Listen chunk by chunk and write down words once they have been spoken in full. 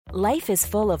Life is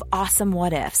full of awesome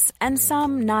what-ifs, and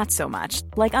some not so much,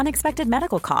 like unexpected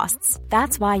medical costs.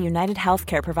 That's why United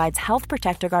Healthcare provides Health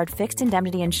Protector Guard fixed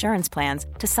indemnity insurance plans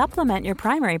to supplement your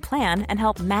primary plan and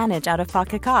help manage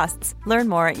out-of-pocket costs. Learn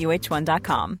more at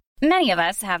uh1.com. Many of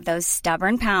us have those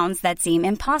stubborn pounds that seem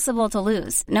impossible to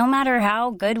lose, no matter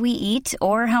how good we eat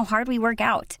or how hard we work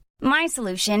out. My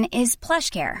solution is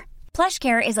PlushCare.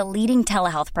 PlushCare is a leading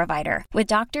telehealth provider with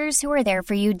doctors who are there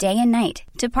for you day and night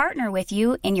to partner with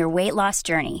you in your weight loss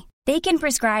journey. They can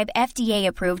prescribe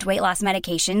FDA-approved weight loss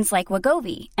medications like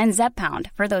Wegovy and Zepbound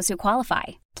for those who qualify.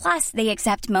 Plus, they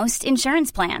accept most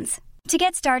insurance plans. To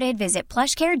get started, visit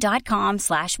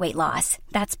plushcare.com/weightloss.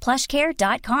 That's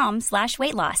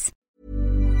plushcare.com/weightloss.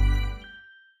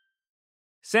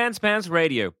 Sanspants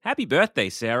Radio. Happy birthday,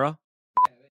 Sarah.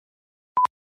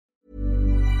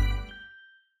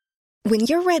 When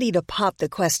you're ready to pop the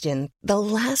question, the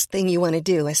last thing you want to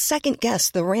do is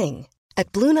second-guess the ring.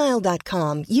 At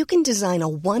BlueNile.com, you can design a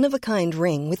one-of-a-kind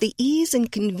ring with the ease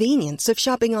and convenience of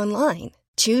shopping online.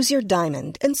 Choose your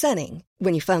diamond and setting.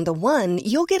 When you find the one,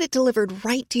 you'll get it delivered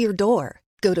right to your door.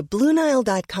 Go to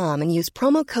BlueNile.com and use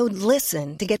promo code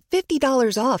LISTEN to get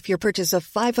 $50 off your purchase of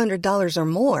 $500 or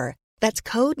more. That's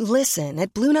code LISTEN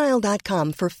at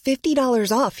BlueNile.com for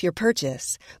 $50 off your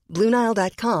purchase.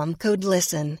 BlueNile.com, code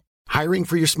LISTEN. Hiring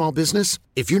for your small business?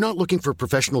 If you're not looking for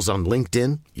professionals on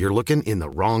LinkedIn, you're looking in the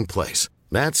wrong place.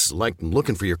 That's like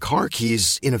looking for your car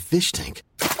keys in a fish tank.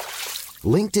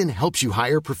 LinkedIn helps you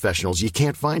hire professionals you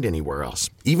can't find anywhere else,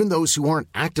 even those who aren't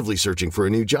actively searching for a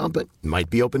new job but might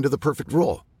be open to the perfect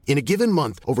role. In a given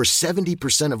month, over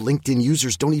 70% of LinkedIn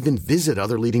users don't even visit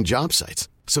other leading job sites.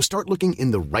 So start looking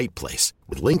in the right place.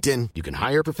 With LinkedIn, you can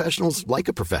hire professionals like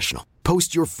a professional.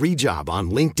 Post your free job on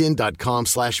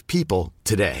linkedin.com/people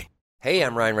today. Hey,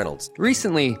 I'm Ryan Reynolds.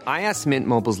 Recently, I asked Mint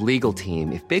Mobile's legal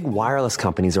team if big wireless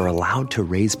companies are allowed to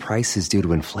raise prices due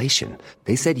to inflation.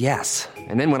 They said yes.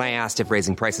 And then when I asked if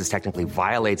raising prices technically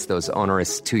violates those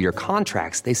onerous two-year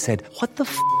contracts, they said, "What the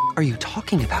f*** are you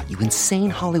talking about, you insane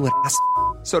Hollywood ass?"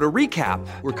 So to recap,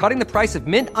 we're cutting the price of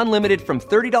Mint Unlimited from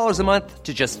 $30 a month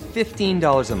to just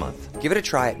 $15 a month. Give it a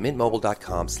try at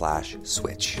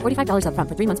mintmobile.com/switch. $45 up front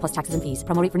for 3 months plus taxes and fees.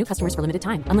 Promo rate for new customers for limited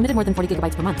time. Unlimited more than 40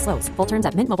 gigabytes per month. Slows full terms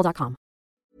at mintmobile.com.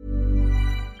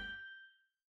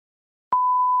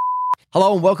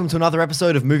 Hello and welcome to another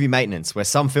episode of Movie Maintenance, where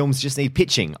some films just need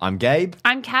pitching. I'm Gabe.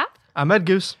 I'm Kat. I'm Ed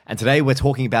Goose. And today we're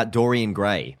talking about Dorian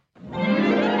Gray.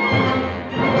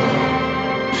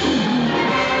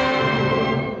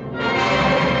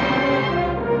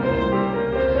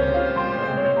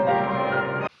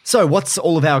 So, what's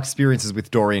all of our experiences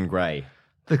with Dorian Gray?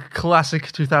 The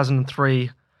classic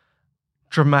 2003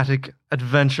 dramatic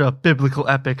adventure, biblical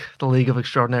epic, The League of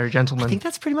Extraordinary Gentlemen. I think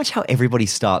that's pretty much how everybody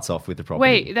starts off with the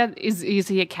property. Wait, is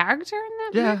he a character in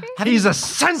that movie? He's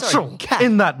essential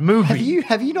in that movie.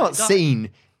 Have you not seen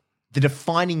the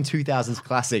defining 2000s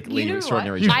classic League of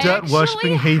Extraordinary Gentlemen? You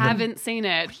dirt-worshipping heathen. I haven't seen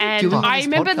it. And I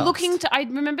remember Why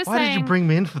did you bring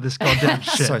me in for this goddamn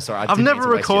shit? So sorry. I've never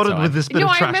recorded with this bit of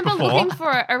trash before. I remember looking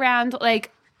for it around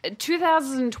like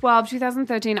 2012,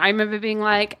 2013. I remember being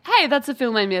like, hey, that's a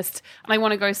film I missed and I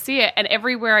want to go see it. And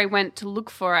everywhere I went to look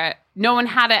for it, no one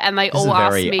had it. And they all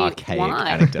asked me why.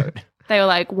 Anecdote. They were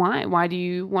like, why? Why do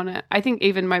you want to? I think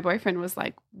even my boyfriend was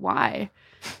like, why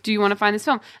do you want to find this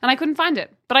film? And I couldn't find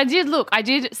it. But I did look. I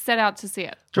did set out to see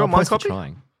it. Do you want my copy?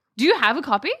 Do you have a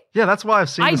copy? Yeah, that's why I've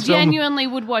seen this film. I genuinely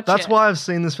would watch it. That's why I've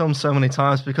seen this film so many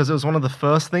times, because it was one of the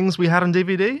first things we had on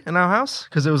DVD in our house,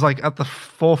 because it was like at the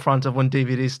forefront of when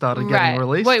DVDs started getting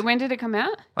released. Wait, when did it come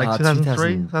out? Like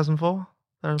 2003, 2004?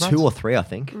 2 or 3, I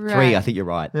think. Right. 3, I think you're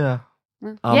right. Yeah.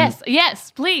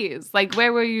 Yes, please. Like,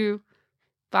 where were you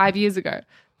 5 years ago?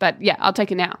 But yeah, I'll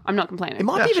take it now. I'm not complaining. It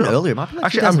might be even earlier. It might be like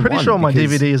Actually, I'm pretty sure my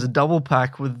DVD is a double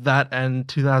pack with that and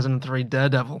 2003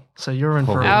 Daredevil. So you're in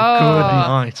for a good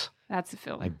night. That's a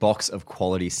film. A box of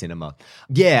quality cinema.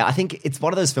 Yeah, I think it's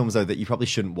one of those films, though, that you probably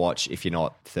shouldn't watch if you're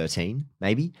not 13,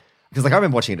 maybe. Because like I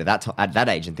remember watching it at that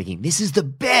age and thinking, this is the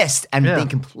best, and being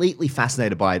completely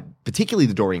fascinated by particularly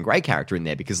the Dorian Gray character in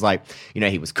there, because like, you know,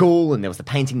 he was cool and there was the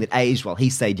painting that aged while he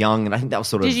stayed young, and I think that was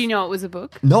sort of... Did you know it was a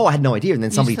book? No, I had no idea, and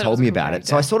then somebody told me about it.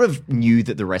 So I sort of knew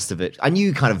that the rest of it... I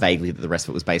knew kind of vaguely that the rest of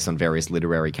it was based on various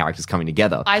literary characters coming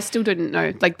together. I still didn't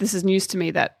know. Like, this is news to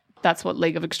me that that's what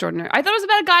League of Extraordinary... I thought it was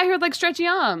about a guy who had like stretchy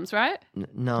arms, right?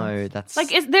 No, that's...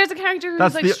 Like, there's a character who's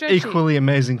that's like stretchy. That's the equally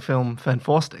amazing film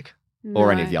Fantastic.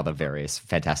 Or any of the other various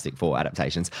Fantastic Four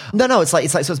adaptations. No, it's like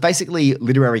so it's basically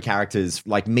literary characters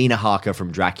like Mina Harker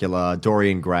from Dracula,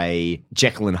 Dorian Gray,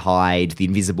 Jekyll and Hyde, the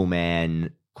Invisible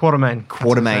Man,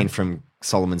 Quatermain from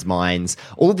Solomon's Mines.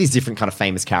 All of these different kind of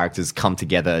famous characters come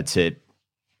together to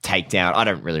takedown. I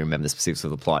don't really remember the specifics of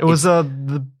the plot. It was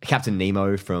the Captain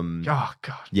Nemo from. Oh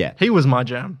God, yeah, he was my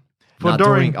jam. Nah,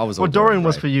 Dorian Dorian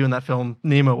was for you in that film,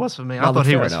 Nemo was for me. I thought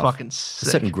he was fucking sick.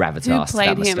 A certain gravitas. Who to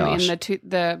played that him moustache. in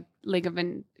the League of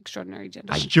Extraordinary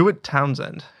Gentlemen? Stuart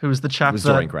Townsend, who was the chap was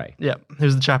that Dorian Gray. Yeah, he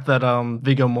was the chap that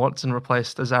Viggo Mortensen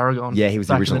replaced as Aragorn. Yeah, he was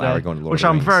the back in original day, Aragorn in Lord which of the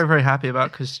I'm Rings. very, very happy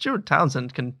about because Stuart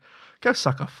Townsend can go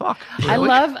suck a fuck. I really.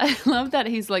 love that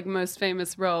his like most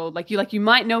famous role, like you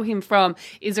might know him from,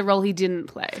 is a role he didn't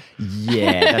play.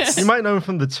 Yeah, that's You might know him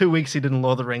from the 2 weeks he did in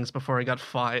Lord of the Rings before he got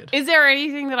fired. Is there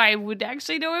anything that I would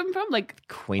actually know him from? Like,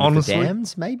 Queen Honestly. of the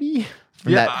Damned, maybe?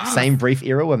 From Yeah. that same brief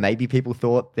era where maybe people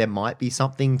thought there might be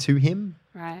something to him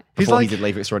right? before like- he did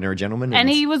Leave Extraordinary Gentlemen. And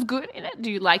he was good in it.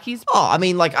 Do you like his? Oh, I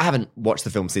mean, like, I haven't watched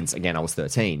the film since, again, I was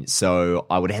 13, so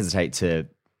I would hesitate to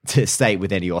state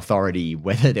with any authority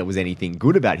whether there was anything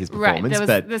good about his Right,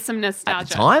 performance. there's some nostalgia. At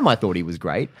the time, I thought he was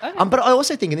great. Okay. But I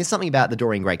also think, and there's something about the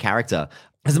Dorian Gray character,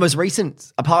 as the most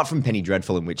recent, apart from Penny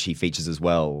Dreadful, in which he features as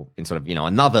well in sort of,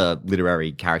 another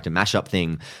literary character mashup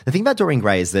thing, the thing about Dorian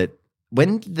Gray is that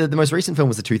when the most recent film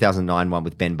was the 2009 one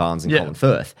with Ben Barnes and Colin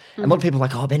Firth, and a lot of people are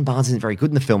like, oh, Ben Barnes isn't very good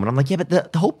in the film. And I'm like, yeah,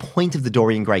 but the whole point of the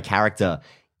Dorian Gray character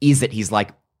is that he's like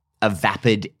a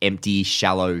vapid, empty,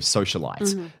 shallow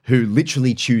socialite who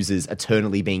literally chooses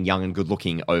eternally being young and good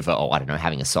looking over,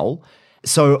 having a soul.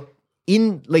 So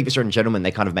in League of Extraordinary Gentlemen,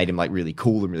 they kind of made him like really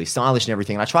cool and really stylish and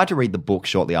everything. And I tried to read the book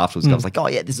shortly afterwards. And I was like, oh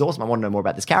yeah, this is awesome. I want to know more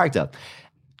about this character.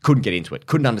 Couldn't get into it.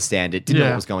 Couldn't understand it. Didn't know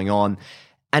what was going on.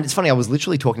 And it's funny, I was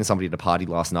literally talking to somebody at a party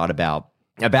last night about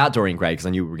Dorian Gray because I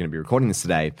knew we were going to be recording this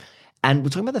today. And we're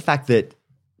talking about the fact that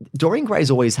Dorian Gray's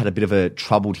always had a bit of a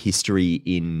troubled history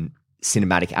in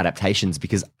cinematic adaptations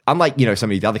because unlike,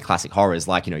 some of the other classic horrors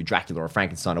like, Dracula or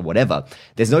Frankenstein or whatever,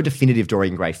 there's no definitive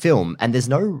Dorian Gray film and there's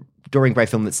no Dorian Gray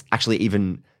film that's actually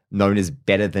even known as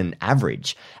better than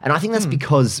average. And I think that's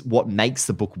because what makes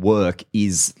the book work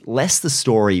is less the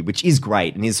story, which is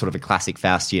great and is sort of a classic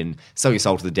Faustian, sell your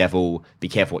soul to the devil, be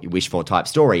careful what you wish for type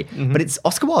story, but it's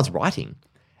Oscar Wilde's writing.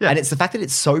 Yeah. And it's the fact that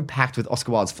it's so packed with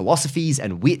Oscar Wilde's philosophies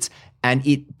and wit. And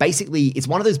it's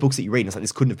one of those books that you read and it's like,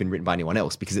 this couldn't have been written by anyone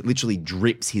else because it literally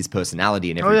drips his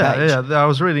personality in every page. Yeah. I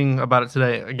was reading about it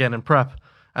today, again, in prep.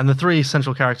 And the three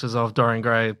central characters of Dorian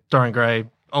Gray,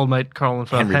 old mate Colin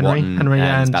Firth, Henry,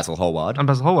 and Basil Hallward. And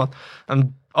Basil Hallward.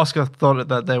 And Oscar thought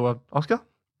that they were... Oscar?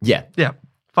 Yeah. Yeah.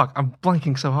 Fuck, I'm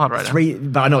blanking so hard right now.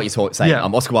 But I know what you're saying. Yeah.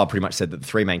 Oscar Wilde pretty much said that the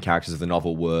three main characters of the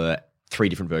novel were three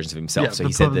different versions of himself. Yeah, so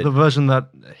he said that the version that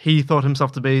he thought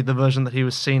himself to be, the version that he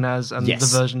was seen as, and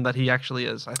Yes. the version that he actually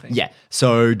is, I think. Yeah.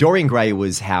 So Dorian Gray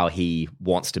was how he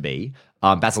wants to be.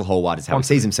 Basil Hallward is how he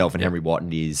sees himself, and Henry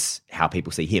Wotton is how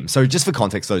people see him. So just for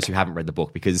context, those who haven't read the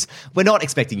book, because we're not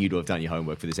expecting you to have done your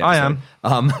homework for this episode.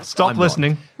 I am. Stop I'm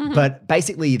listening. But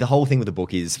basically, the whole thing with the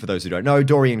book is, for those who don't know,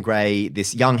 Dorian Gray,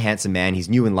 this young, handsome man, he's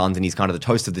new in London, he's kind of the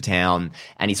toast of the town,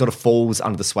 and he sort of falls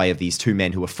under the sway of these two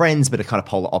men who are friends, but are kind of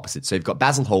polar opposites. So you've got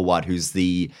Basil Hallward, who's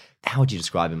the... how would you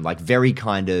describe him? Like very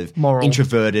kind of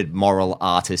introverted, moral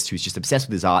artist who's just obsessed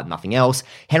with his art and nothing else.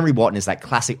 Henry Wotton is that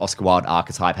classic Oscar Wilde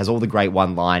archetype, has all the great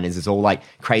one-liners, is all like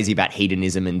crazy about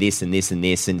hedonism and this and this and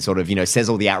this, and sort of, says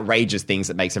all the outrageous things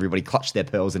that makes everybody clutch their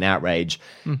pearls in outrage.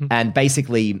 And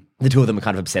basically, the two of them are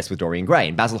kind of obsessed with Dorian Gray.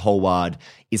 And Basil Hallward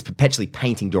is perpetually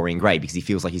painting Dorian Gray because he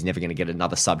feels like he's never going to get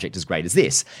another subject as great as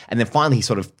this. And then finally, he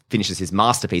sort of finishes his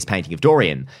masterpiece painting of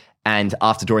Dorian. And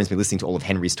after Dorian's been listening to all of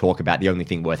Henry's talk about the only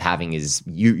thing worth having is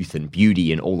youth and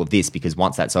beauty and all of this, because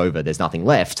once that's over, there's nothing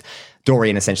left,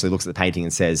 Dorian essentially looks at the painting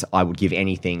and says, I would give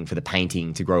anything for the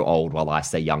painting to grow old while I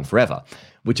stay young forever,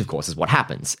 which of course is what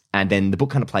happens. And then the book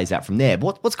kind of plays out from there.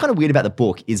 But what's kind of weird about the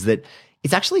book is that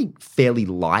it's actually fairly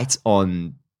light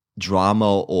on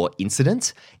drama or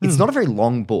incident. It's not a very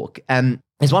long book. And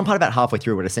there's one part about halfway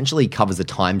through where it essentially covers a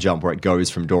time jump where it goes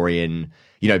from Dorian,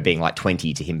 being like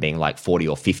 20 to him being like 40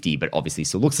 or 50, but obviously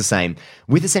still looks the same,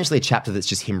 with essentially a chapter that's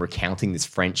just him recounting this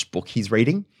French book he's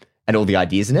reading and all the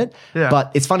ideas in it. Yeah. But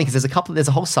it's funny because there's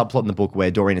a whole subplot in the book where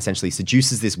Dorian essentially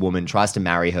seduces this woman, tries to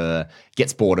marry her,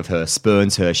 gets bored of her,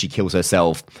 spurns her, she kills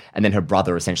herself, and then her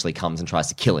brother essentially comes and tries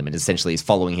to kill him and essentially is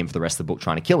following him for the rest of the book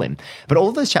trying to kill him. But all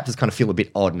of those chapters kind of feel a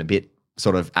bit odd and a bit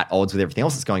sort of at odds with everything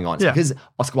else that's going on. It's because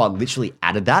Oscar Wilde literally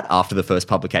added that after the first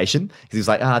publication because he was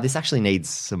like, this actually needs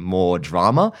some more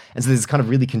drama. And so there's this kind of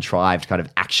really contrived kind of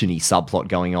action-y subplot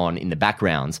going on in the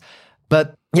background.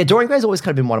 But yeah, Dorian Gray's always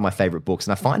kind of been one of my favorite books,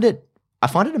 and I find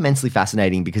it immensely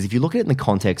fascinating because if you look at it in the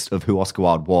context of who Oscar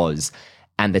Wilde was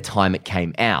and the time it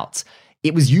came out,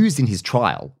 it was used in his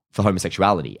trial for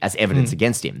homosexuality as evidence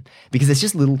against him. Because there's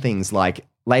just little things like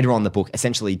later on in the book,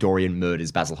 essentially Dorian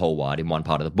murders Basil Hallward in one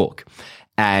part of the book.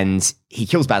 And he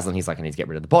kills Basil and he's like, I need to get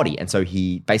rid of the body. And so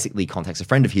he basically contacts a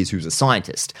friend of his who's a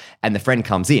scientist. And the friend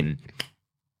comes in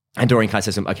and Dorian kind of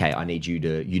says to him, okay, I need you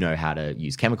to, you know how to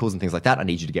use chemicals and things like that. I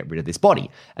need you to get rid of this body.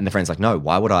 And the friend's like, no,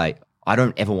 why would I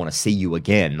don't ever want to see you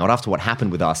again. Not after what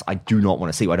happened with us. I do not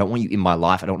want to see you. I don't want you in my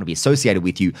life. I don't want to be associated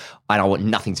with you. And I want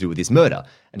nothing to do with this murder.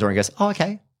 And Dorian goes, oh,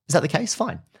 okay. Is that the case?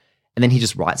 Fine. And then he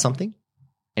just writes something. And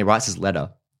he writes his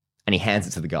letter and he hands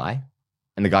it to the guy.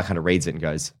 And the guy kind of reads it and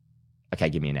goes, okay,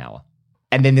 give me an hour.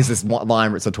 And then there's this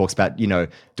line where it sort of talks about, you know,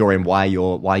 Dorian, why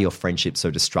are your friendships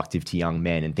so destructive to young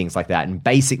men and things like that. And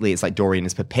basically it's like Dorian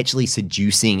is perpetually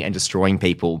seducing and destroying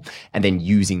people and then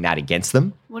using that against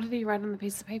them. What did he write on the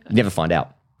piece of paper? You never find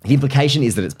out. The implication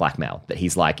is that it's blackmail, that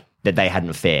he's like, that they had an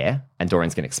affair and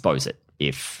Dorian's going to expose it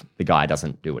if the guy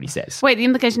doesn't do what he says. Wait, the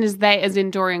implication is they, as in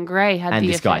Dorian Gray, had and the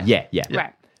this affair. guy, yeah.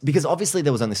 Right. Because obviously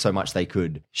there was only so much they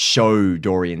could show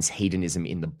Dorian's hedonism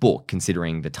in the book,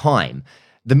 considering the time.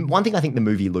 The one thing I think the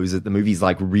movie loses, the movie's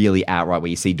like really outright where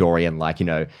you see Dorian like, you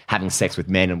know, having sex with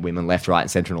men and women left, right,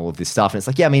 and center and all of this stuff. And it's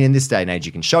like, yeah, I mean, in this day and age,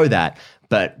 you can show that.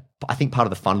 But I think part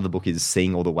of the fun of the book is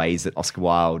seeing all the ways that Oscar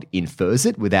Wilde infers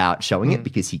it without showing it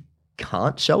because he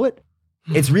can't show it.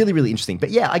 It's really, really interesting. But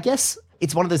yeah, I guess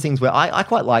it's one of those things where I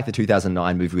quite like the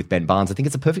 2009 movie with Ben Barnes. I think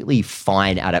it's a perfectly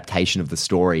fine adaptation of the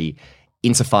story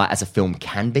insofar as a film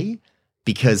can be,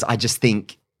 because I just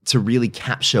think to really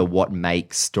capture what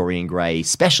makes Dorian Gray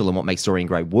special and what makes Dorian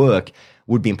Gray work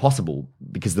would be impossible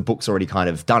because the book's already kind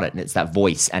of done it, and it's that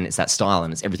voice and it's that style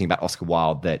and it's everything about Oscar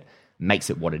Wilde that makes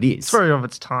it what it is. It's very of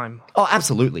its time. Oh,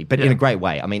 absolutely, but in a great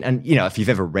way. I mean, and you know, if you've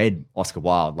ever read Oscar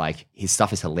Wilde, like his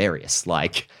stuff is hilarious.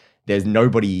 Like there's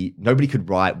nobody could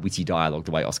write witty dialogue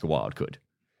the way Oscar Wilde could.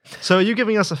 So are you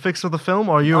giving us a fix of the film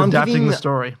or are you adapting the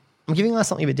story? I'm giving us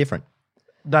something a bit different.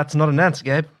 That's not an answer,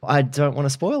 Gabe. I don't want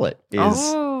to spoil it.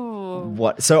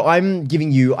 What? So I'm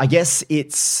giving you, I guess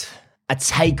it's a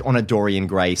take on a Dorian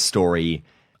Gray story.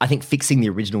 I think fixing the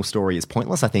original story is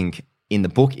pointless. I think in the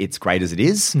book, it's great as it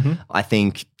is. Mm-hmm. I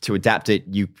think to adapt it,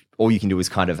 all you can do is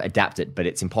kind of adapt it, but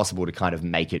it's impossible to kind of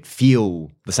make it feel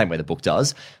the same way the book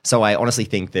does. So I honestly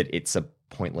think that it's a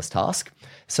pointless task.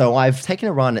 So I've taken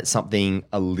a run at something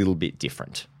a little bit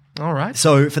different. All right.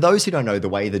 So for those who don't know, the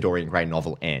way the Dorian Gray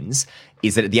novel ends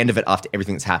is that at the end of it, after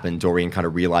everything that's happened, Dorian kind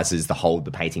of realizes the hold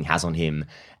the painting has on him,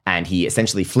 and he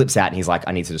essentially flips out and he's like,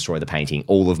 I need to destroy the painting.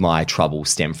 All of my trouble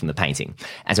stem from the painting.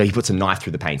 And so he puts a knife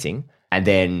through the painting, and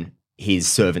then his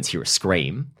servants hear a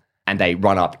scream, and they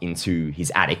run up into his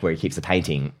attic where he keeps the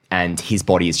painting, and his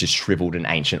body is just shriveled and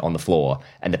ancient on the floor,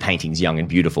 and the painting's young and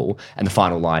beautiful. And the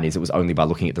final line is, it was only by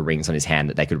looking at the rings on his hand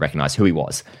that they could recognize who he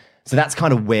was. So that's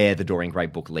kind of where the Dorian Gray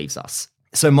book leaves us.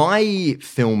 So my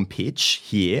film pitch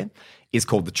here is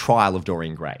called The Trial of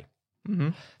Dorian Gray. Mm-hmm.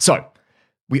 So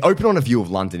we open on a view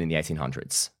of London in the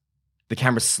 1800s. The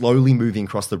camera's slowly moving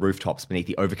across the rooftops beneath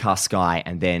the overcast sky,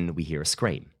 and then we hear a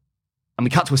scream. And we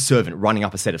cut to a servant running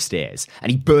up a set of stairs,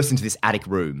 and he bursts into this attic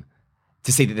room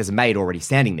to see that there's a maid already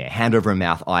standing there, hand over her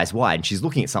mouth, eyes wide, and she's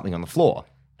looking at something on the floor.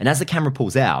 And as the camera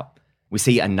pulls out, we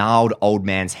see a gnarled old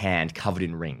man's hand covered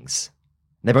in rings.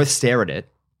 They both stare at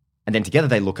it, and then together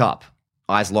they look up,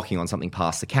 eyes locking on something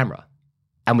past the camera.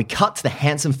 And we cut to the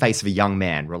handsome face of a young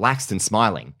man, relaxed and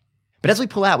smiling. But as we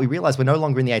pull out, we realize we're no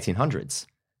longer in the 1800s.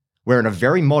 We're in a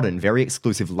very modern, very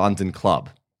exclusive London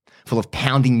club, full of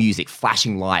pounding music,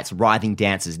 flashing lights, writhing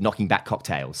dancers, knocking back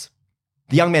cocktails.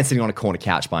 The young man's sitting on a corner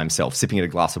couch by himself, sipping at a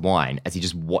glass of wine as he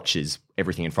just watches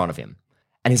everything in front of him.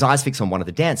 And his eyes fix on one of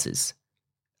the dancers,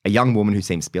 a young woman who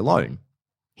seems to be alone.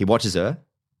 He watches her.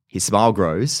 His smile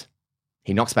grows,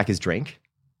 he knocks back his drink,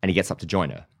 and he gets up to join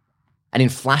her. And in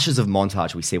flashes of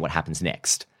montage, we see what happens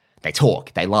next. They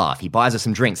talk, they laugh, he buys her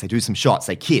some drinks, they do some shots,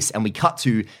 they kiss, and we cut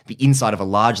to the inside of a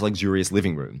large, luxurious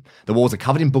living room. The walls are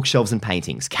covered in bookshelves and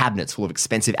paintings, cabinets full of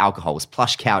expensive alcohols,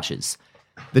 plush couches.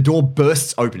 The door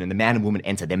bursts open and the man and woman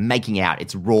enter. They're making out.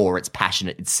 It's raw, it's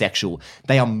passionate, it's sexual.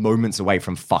 They are moments away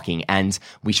from fucking, and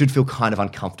we should feel kind of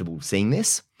uncomfortable seeing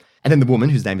this. And then the woman,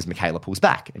 whose name is Michaela, pulls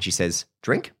back, and she says,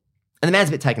 drink? And the man's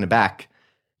a bit taken aback.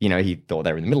 You know, he thought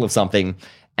they were in the middle of something.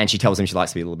 And she tells him she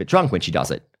likes to be a little bit drunk when she does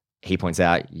it. He points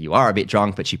out, you are a bit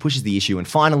drunk, but she pushes the issue. And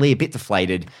finally, a bit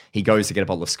deflated, he goes to get a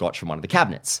bottle of scotch from one of the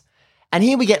cabinets. And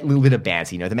here we get a little bit of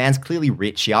banter. You know, the man's clearly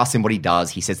rich. She asks him what he does.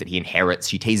 He says that he inherits.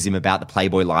 She teases him about the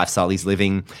playboy lifestyle he's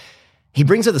living. He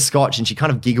brings her the scotch and she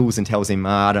kind of giggles and tells him,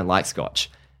 I don't like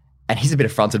scotch. And he's a bit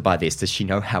affronted by this. Does she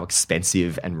know how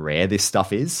expensive and rare this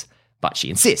stuff is? But she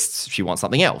insists. She wants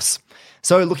something else.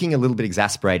 So looking a little bit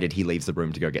exasperated, he leaves the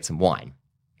room to go get some wine.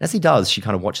 As he does, she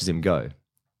kind of watches him go.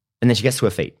 And then she gets to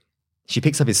her feet. She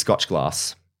picks up his scotch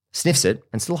glass, sniffs it,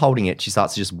 and still holding it, she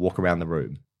starts to just walk around the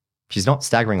room. She's not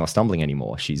staggering or stumbling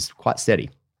anymore. She's quite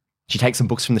steady. She takes some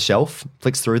books from the shelf,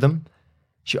 flicks through them.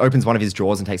 She opens one of his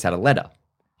drawers and takes out a letter.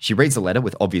 She reads the letter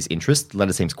with obvious interest. The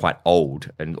letter seems quite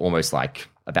old and almost like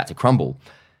about to crumble.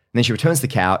 And then she returns to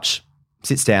the couch,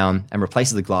 sits down, and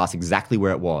replaces the glass exactly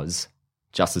where it was,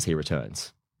 just as he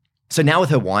returns. So now with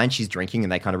her wine, she's drinking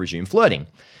and they kind of resume flirting.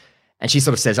 And she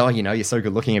sort of says, oh, you're so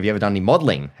good looking. Have you ever done any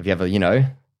modeling? Have you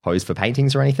ever, posed for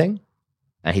paintings or anything?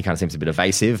 And he kind of seems a bit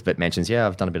evasive, but mentions, yeah,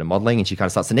 I've done a bit of modeling. And she kind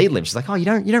of starts to needle him. She's like, oh, you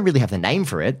don't really have the name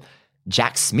for it.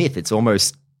 Jack Smith, it's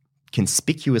almost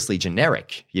conspicuously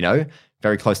generic,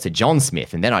 very close to John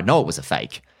Smith. And then I'd know it was a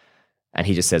fake. And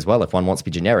he just says, well, if one wants to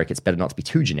be generic, it's better not to be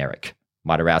too generic.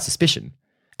 Might arouse suspicion.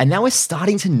 And now we're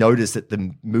starting to notice that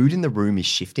the mood in the room is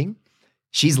shifting.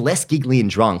 She's less giggly and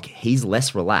drunk. He's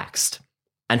less relaxed.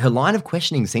 And her line of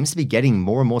questioning seems to be getting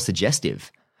more and more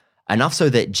suggestive. Enough so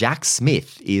that Jack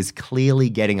Smith is clearly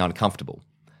getting uncomfortable.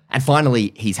 And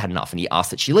finally, he's had enough and he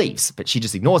asks that she leaves, but she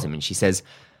just ignores him and she says,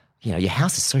 your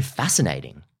house is so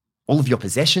fascinating. All of your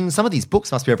possessions, some of these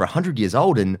books must be over 100 years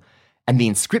old, and the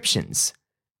inscriptions.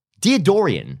 Dear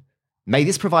Dorian, may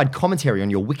this provide commentary on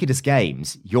your wickedest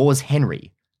games. Yours,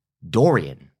 Henry.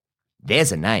 Dorian.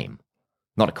 There's a name.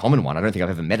 Not a common one. I don't think I've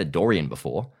ever met a Dorian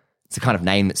before. It's the kind of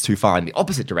name that's too far in the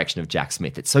opposite direction of Jack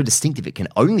Smith. It's so distinctive it can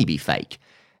only be fake.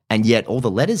 And yet all the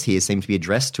letters here seem to be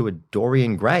addressed to a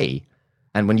Dorian Gray.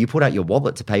 And when you put out your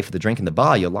wallet to pay for the drink in the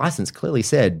bar, your license clearly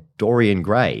said Dorian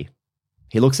Gray.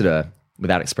 He looks at her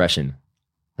without expression,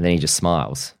 and then he just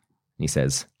smiles. And he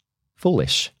says,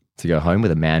 foolish to go home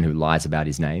with a man who lies about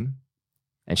his name.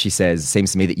 And she says,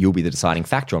 seems to me that you'll be the deciding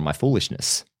factor on my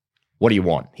foolishness. What do you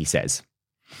want? He says.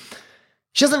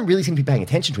 She doesn't really seem to be paying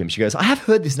attention to him. She goes, I have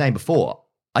heard this name before.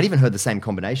 I'd even heard the same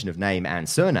combination of name and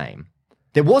surname.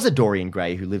 There was a Dorian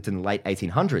Gray who lived in the late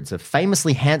 1800s, a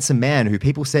famously handsome man who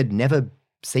people said never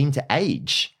seemed to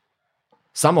age.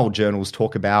 Some old journals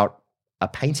talk about a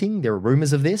painting. There are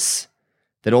rumors of this,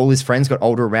 that all his friends got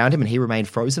older around him and he remained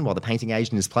frozen while the painting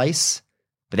aged in his place.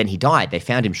 But then he died. They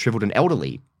found him shriveled and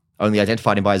elderly, only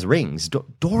identified him by his rings.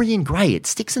 Dorian Gray, it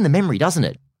sticks in the memory, doesn't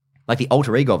it? Like the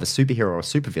alter ego of a superhero or a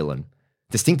supervillain.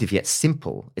 Distinctive yet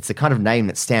simple. It's the kind of name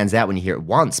that stands out when you hear it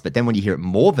once, but then when you hear it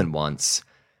more than once.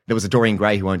 There was a Dorian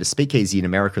Gray who owned a speakeasy in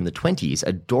America in the 20s,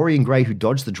 a Dorian Gray who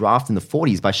dodged the draft in the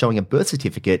 40s by showing a birth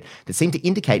certificate that seemed to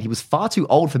indicate he was far too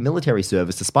old for military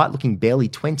service despite looking barely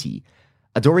 20.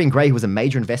 A Dorian Gray who was a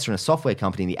major investor in a software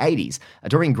company in the 80s, a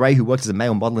Dorian Gray who worked as a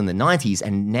male model in the 90s,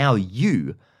 and now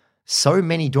you. So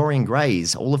many Dorian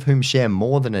Grays, all of whom share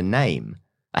more than a name,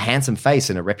 a handsome face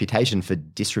and a reputation for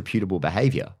disreputable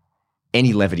behavior.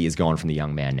 Any levity is gone from the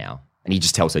young man now, and he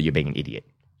just tells her you're being an idiot.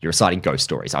 You're reciting ghost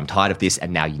stories. I'm tired of this,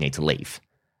 and now you need to leave.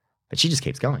 But she just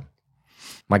keeps going.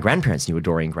 My grandparents knew a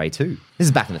Dorian Gray too. This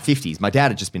is back in the 50s. My dad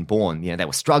had just been born. They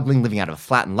were struggling, living out of a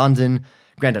flat in London.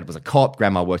 Granddad was a cop.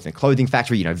 Grandma worked in a clothing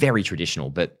factory. Very traditional.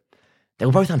 But they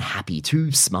were both unhappy,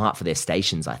 too smart for their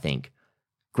stations, I think.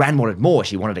 Gran wanted more.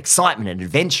 She wanted excitement and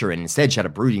adventure, and instead she had a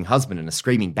brooding husband and a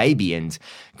screaming baby. And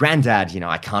Granddad,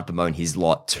 I can't bemoan his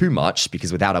lot too much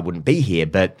because without I wouldn't be here,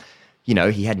 but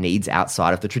he had needs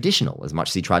outside of the traditional, as much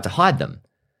as he tried to hide them.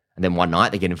 And then one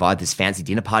night they get invited to this fancy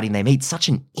dinner party and they meet such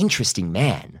an interesting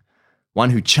man,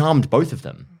 one who charmed both of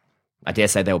them. I dare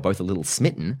say they were both a little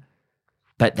smitten,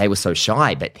 but they were so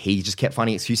shy, but he just kept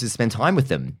finding excuses to spend time with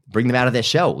them, bring them out of their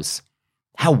shells.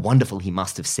 How wonderful he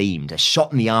must have seemed, a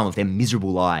shot in the arm of their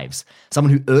miserable lives,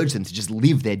 someone who urged them to just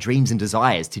live their dreams and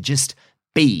desires, to just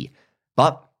be.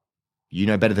 But you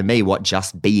know better than me what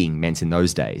just being meant in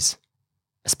those days.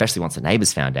 Especially once the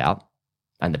neighbors found out,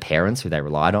 and the parents who they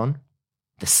relied on.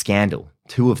 The scandal,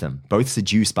 two of them, both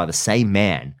seduced by the same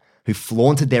man, who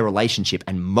flaunted their relationship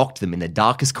and mocked them in the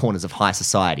darkest corners of high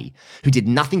society, who did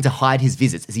nothing to hide his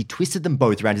visits as he twisted them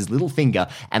both around his little finger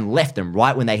and left them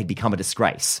right when they had become a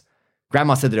disgrace.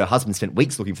 Grandma said that her husband spent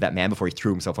weeks looking for that man before he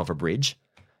threw himself off a bridge.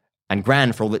 And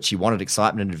Gran, for all that she wanted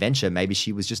excitement and adventure, maybe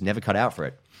she was just never cut out for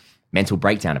it. Mental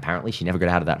breakdown, apparently. She never got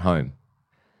out of that home.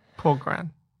 Poor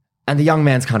Gran. And the young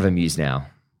man's kind of amused now.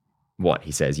 What,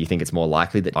 he says, you think it's more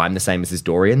likely that I'm the same as this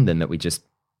Dorian than that we just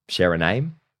share a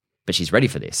name? But she's ready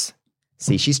for this.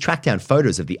 See, she's tracked down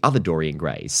photos of the other Dorian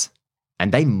Grays,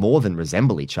 and they more than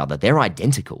resemble each other. They're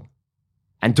identical.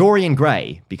 And Dorian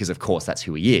Gray, because of course that's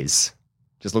who he is,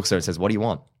 just looks at her and says, what do you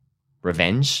want?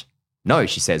 Revenge? No,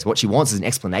 she says, what she wants is an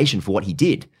explanation for what he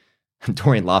did. And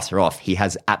Dorian laughs her off. He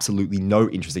has absolutely no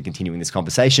interest in continuing this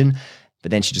conversation,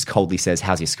 but then she just coldly says,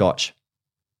 how's your scotch?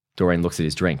 Dorian looks at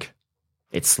his drink.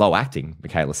 It's slow acting,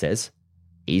 Michaela says.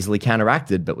 Easily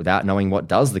counteracted, but without knowing what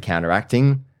does the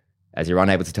counteracting, as you're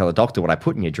unable to tell a doctor what I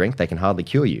put in your drink, they can hardly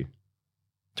cure you.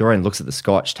 Dorian looks at the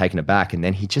scotch, taken aback, and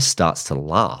then he just starts to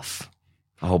laugh.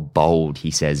 Oh, bold,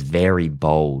 he says, very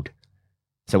bold.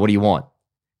 So what do you want?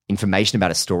 Information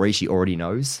about a story she already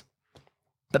knows?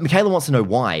 But Michaela wants to know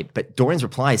why, but Dorian's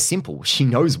reply is simple. She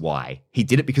knows why. He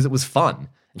did it because it was fun.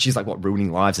 And she's like, what,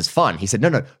 ruining lives is fun? He said,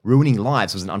 no, ruining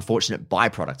lives was an unfortunate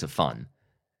byproduct of fun.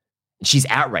 And she's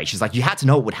outraged. She's like, you had to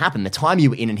know what would happen. The time you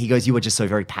were in, and he goes, you were just so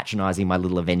very patronizing, my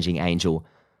little avenging angel.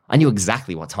 I knew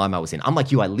exactly what time I was in.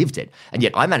 Unlike you, I lived it. And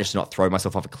yet I managed to not throw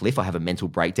myself off a cliff or have a mental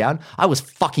breakdown. I was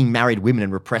fucking married women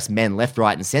and repressed men left,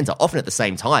 right, and center, often at the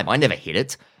same time. I never hit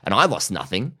it, and I lost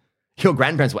nothing. Your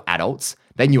grandparents were adults.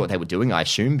 They knew what they were doing, I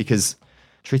assume, because,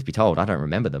 truth be told, I don't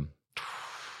remember them.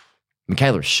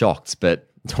 Michaela is shocked, but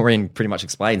Dorian pretty much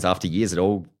explains after years it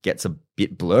all gets a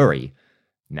bit blurry.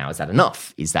 Now, is that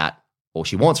enough? Is that all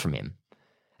she wants from him?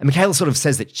 And Michaela sort of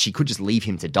says that she could just leave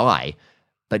him to die,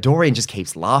 but Dorian just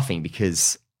keeps laughing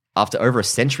because after over a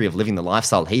century of living the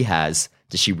lifestyle he has,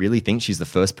 does she really think she's the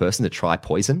first person to try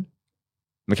poison?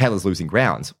 Michaela's losing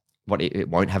ground. What, it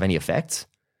won't have any effect?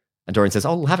 And Dorian says,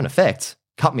 oh, it'll have an effect.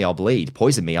 Cut me, I'll bleed.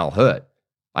 Poison me, I'll hurt.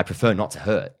 I prefer not to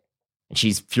hurt. And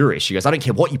she's furious. She goes, I don't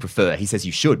care what you prefer. He says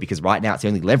you should, because right now it's the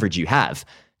only leverage you have.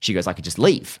 She goes, I could just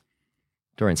leave.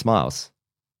 Dorian smiles.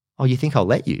 Oh, you think I'll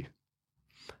let you?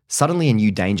 Suddenly a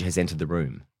new danger has entered the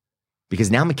room,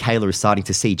 because now Michaela is starting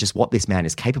to see just what this man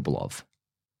is capable of.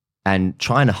 And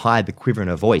trying to hide the quiver in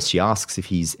her voice, she asks if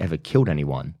he's ever killed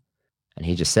anyone. And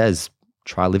he just says,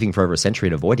 try living for over a century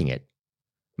and avoiding it.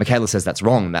 Michaela says that's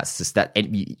wrong. That's just that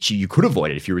you could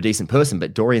avoid it if you're a decent person.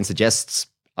 But Dorian suggests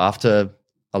after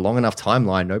a long enough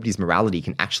timeline, nobody's morality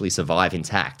can actually survive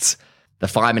intact. The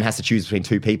fireman has to choose between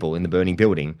two people in the burning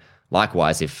building.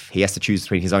 Likewise, if he has to choose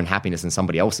between his own happiness and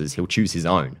somebody else's, he'll choose his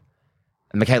own.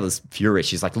 And Michaela's furious.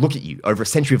 She's like, look at you, over a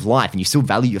century of life, and you still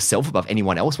value yourself above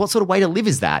anyone else? What sort of way to live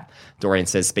is that? Dorian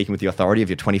says, speaking with the authority of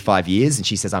your 25 years, and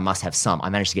she says, I must have some. I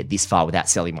managed to get this far without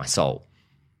selling my soul.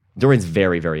 Dorian's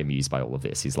very, very amused by all of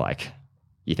this. He's like,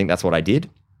 you think that's what I did?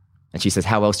 And she says,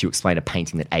 how else do you explain a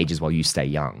painting that ages while you stay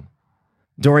young?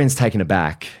 Dorian's taken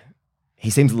aback. He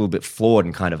seems a little bit flawed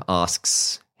and kind of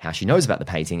asks how she knows about the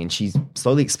painting. And she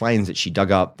slowly explains that she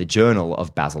dug up the journal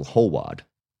of Basil Hallward.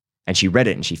 And she read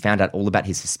it and she found out all about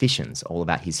his suspicions, all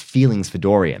about his feelings for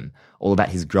Dorian, all about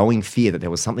his growing fear that there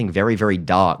was something very, very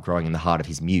dark growing in the heart of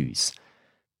his muse.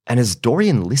 And as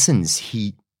Dorian listens,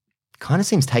 he kind of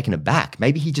seems taken aback.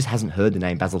 Maybe he just hasn't heard the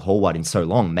name Basil Hallward in so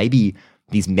long. Maybe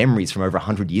these memories from over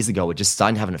 100 years ago are just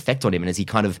starting to have an effect on him. And as he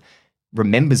kind of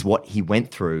remembers what he went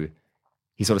through,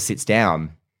 he sort of sits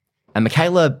down. And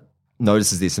Michaela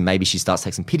notices this, and maybe she starts to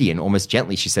take some pity, and almost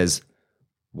gently she says,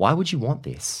 why would you want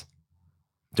this?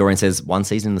 Dorian says, one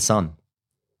season in the sun.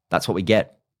 That's what we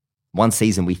get. One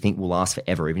season we think will last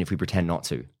forever, even if we pretend not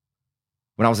to.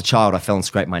 When I was a child, I fell and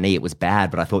scraped my knee. It was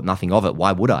bad, but I thought nothing of it.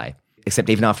 Why would I? Except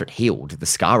even after it healed, the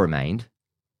scar remained.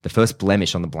 The first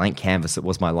blemish on the blank canvas that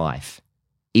was my life.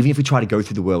 Even if we try to go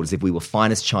through the world as if we were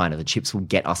fine as china, the chips will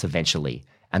get us eventually.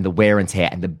 And the wear and tear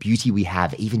and the beauty we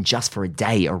have, even just for a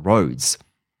day, erodes.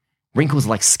 Wrinkles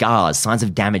like scars, signs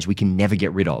of damage we can never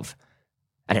get rid of.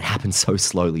 And it happens so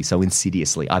slowly, so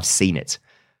insidiously. I've seen it.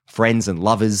 Friends and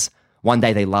lovers, one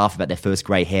day they laugh about their first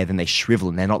grey hair, then they shrivel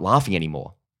and they're not laughing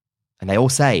anymore. And they all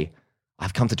say,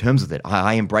 I've come to terms with it.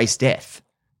 I embrace death.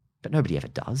 But nobody ever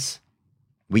does.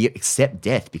 We accept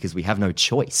death because we have no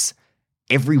choice.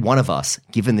 Every one of us,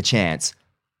 given the chance,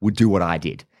 would do what I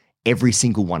did. Every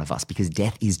single one of us, because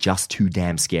death is just too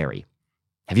damn scary.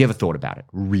 Have you ever thought about it?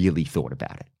 Really thought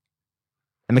about it?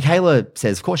 And Michaela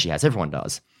says, of course she has, everyone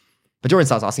does. But Dorian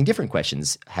starts asking different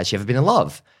questions. Has she ever been in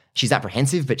love? She's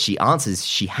apprehensive, but she answers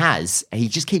she has, and he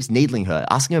just keeps needling her,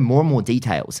 asking her more and more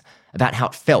details about how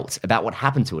it felt, about what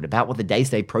happened to it, about what the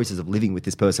day-to-day process of living with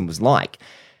this person was like.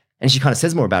 And she kind of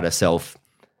says more about herself.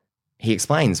 He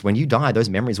explains, when you die, those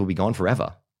memories will be gone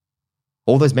forever.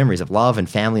 All those memories of love and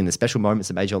family and the special moments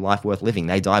that made your life worth living,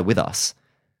 they die with us.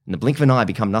 In the blink of an eye,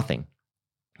 become nothing.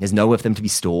 There's nowhere for them to be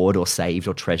stored or saved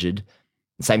or treasured.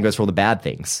 The same goes for all the bad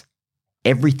things.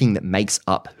 Everything that makes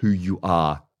up who you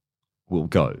are will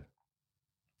go.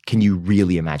 Can you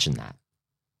really imagine that?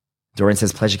 Dorian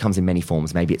says pleasure comes in many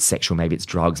forms. Maybe it's sexual, maybe it's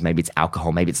drugs, maybe it's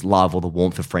alcohol, maybe it's love or the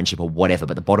warmth of friendship or whatever.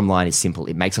 But the bottom line is simple.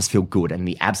 It makes us feel good. And in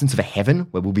the absence of a heaven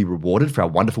where we'll be rewarded for our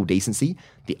wonderful decency,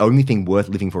 the only thing worth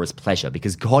living for is pleasure,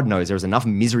 because God knows there is enough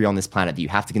misery on this planet that you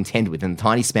have to contend with in the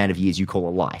tiny span of years you call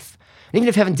a life. And even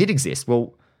if heaven did exist,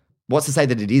 well, what's to say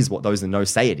that it is what those that know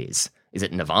say it is? Is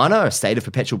it nirvana, a state of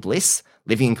perpetual bliss?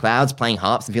 Living in clouds, playing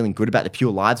harps and feeling good about the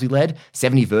pure lives we led?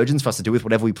 70 virgins for us to do with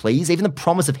whatever we please? Even the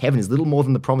promise of heaven is little more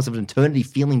than the promise of an eternity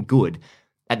feeling good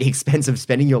at the expense of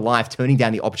spending your life turning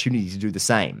down the opportunity to do the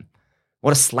same.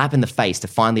 What a slap in the face to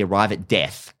finally arrive at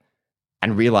death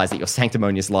and realize that your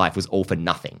sanctimonious life was all for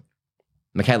nothing.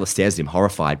 Michaela stares at him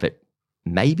horrified, but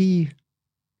maybe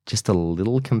just a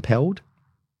little compelled.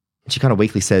 She kind of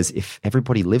weakly says, if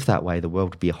everybody lived that way, the world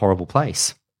would be a horrible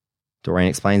place. Dorian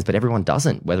explains, but everyone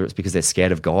doesn't, whether it's because they're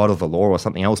scared of God or the law or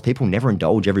something else. People never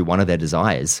indulge every one of their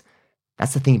desires.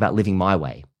 That's the thing about living my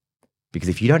way. Because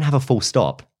if you don't have a full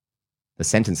stop, the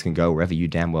sentence can go wherever you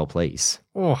damn well please.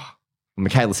 Oh.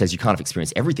 Michaela says you can't have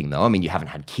experienced everything, though. I mean, you haven't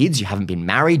had kids, you haven't been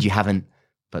married, you haven't...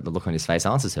 But the look on his face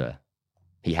answers her.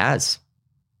 He has.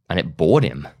 And it bored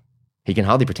him. He can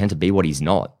hardly pretend to be what he's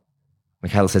not.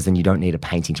 Michaela says, then you don't need a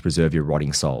painting to preserve your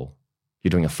rotting soul. You're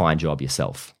doing a fine job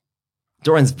yourself.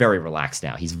 Dorian's very relaxed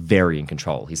now. He's very in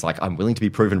control. He's like, I'm willing to be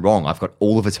proven wrong. I've got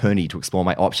all of eternity to explore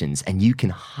my options. And you can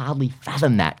hardly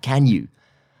fathom that, can you?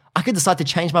 I could decide to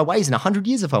change my ways in 100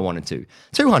 years if I wanted to.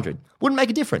 200. Wouldn't make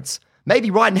a difference.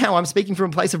 Maybe right now I'm speaking from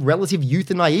a place of relative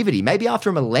youth and naivety. Maybe after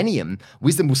a millennium,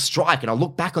 wisdom will strike and I'll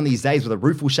look back on these days with a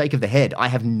rueful shake of the head. I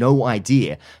have no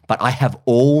idea, but I have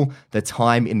all the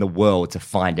time in the world to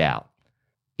find out.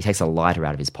 He takes a lighter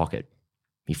out of his pocket.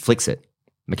 He flicks it.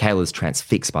 Michaela's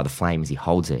transfixed by the flame as he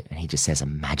holds it, and he just says,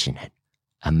 imagine it.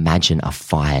 Imagine a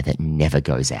fire that never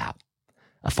goes out.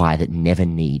 A fire that never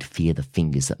need fear the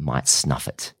fingers that might snuff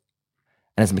it.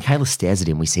 And as Michaela stares at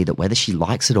him, we see that whether she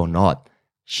likes it or not,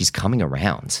 she's coming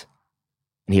around.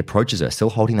 And he approaches her, still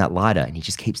holding that lighter, and he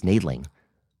just keeps needling.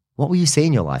 What will you see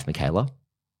in your life, Michaela?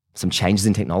 Some changes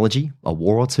in technology? A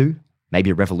war or two?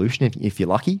 Maybe a revolution if you're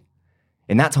lucky?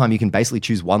 In that time, you can basically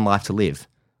choose one life to live.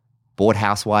 Bored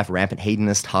housewife, rampant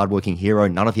hedonist, hardworking hero,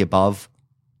 none of the above,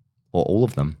 or all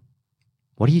of them.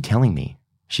 What are you telling me?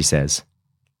 She says.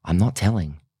 I'm not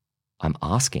telling. I'm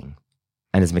asking.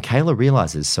 And as Michaela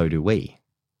realizes, so do we.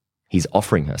 He's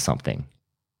offering her something.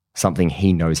 Something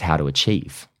he knows how to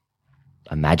achieve.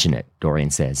 Imagine it,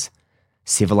 Dorian says.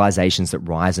 Civilizations that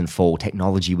rise and fall,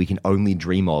 technology we can only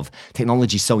dream of,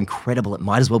 technology so incredible it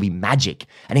might as well be magic.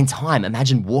 And in time,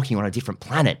 imagine walking on a different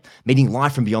planet, meeting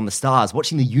life from beyond the stars,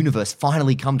 watching the universe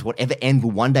finally come to whatever end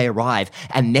will one day arrive,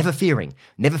 and never fearing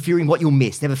what you'll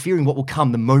miss, never fearing what will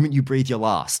come the moment you breathe your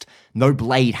last. No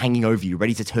blade hanging over you,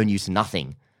 ready to turn you to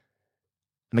nothing.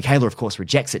 Michaela, of course,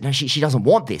 rejects it. No, she doesn't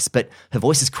want this, but her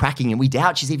voice is cracking and we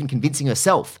doubt she's even convincing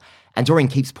herself. And Dorian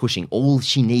keeps pushing. All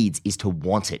she needs is to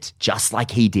want it, just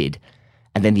like he did.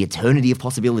 And then the eternity of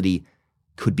possibility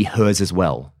could be hers as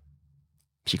well.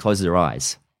 She closes her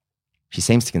eyes. She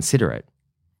seems to consider it.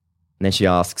 And then she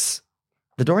asks,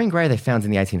 the Dorian Gray they found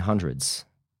in the 1800s,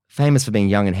 famous for being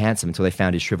young and handsome until they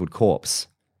found his shriveled corpse.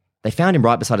 They found him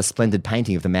right beside a splendid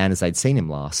painting of the man as they'd seen him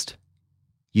last.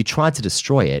 You tried to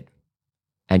destroy it,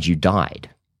 and you died.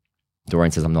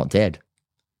 Dorian says, I'm not dead.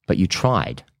 But you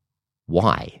tried.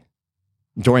 Why?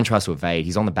 Dorian tries to evade.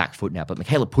 He's on the back foot now, but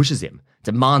Michaela pushes him,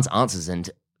 demands answers, and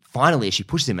finally, as she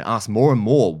pushes him and asks more and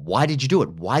more, why did you do it?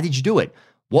 Why did you do it?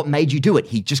 What made you do it?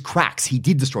 He just cracks. He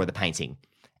did destroy the painting,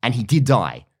 and he did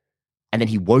die. And then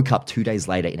he woke up 2 days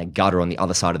later in a gutter on the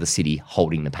other side of the city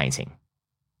holding the painting.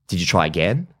 Did you try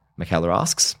again? Michaela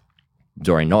asks.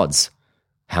 Dorian nods.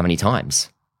 How many times?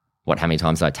 What, how many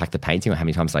times did I attack the painting or how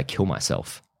many times did I kill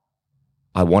myself?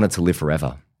 I wanted to live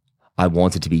forever. I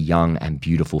wanted to be young and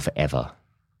beautiful forever.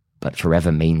 But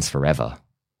forever means forever,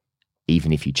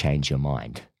 even if you change your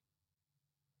mind.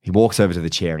 He walks over to the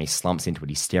chair and he slumps into it.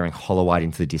 He's staring hollow-eyed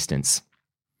into the distance.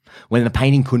 When the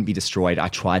painting couldn't be destroyed, I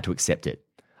tried to accept it.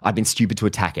 I'd been stupid to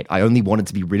attack it. I only wanted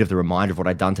to be rid of the reminder of what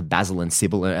I'd done to Basil and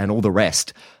Sybil and all the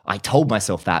rest. I told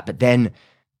myself that, but then,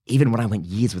 even when I went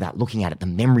years without looking at it, the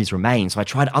memories remained. So I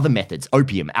tried other methods,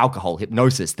 opium, alcohol,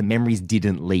 hypnosis. The memories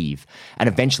didn't leave. And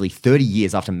eventually, 30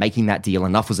 years after making that deal,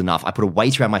 enough was enough. I put a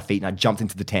weight around my feet and I jumped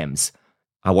into the Thames.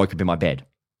 I woke up in my bed.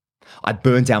 I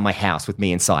burned down my house with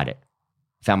me inside it.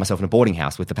 Found myself in a boarding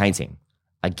house with the painting.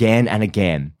 Again and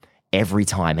again. Every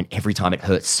time, and every time it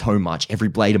hurt so much, every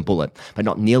blade and bullet, but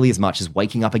not nearly as much as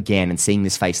waking up again and seeing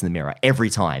this face in the mirror. Every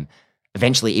time.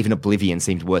 Eventually, even oblivion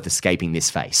seemed worth escaping this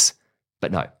face.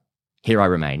 But no, here I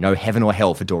remain. No heaven or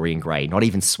hell for Dorian Gray. Not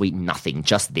even sweet nothing,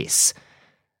 just this.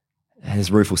 And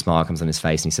his rueful smile comes on his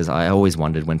face and he says, I always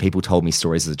wondered when people told me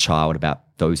stories as a child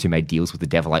about those who made deals with the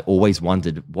devil, I always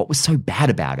wondered what was so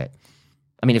bad about it.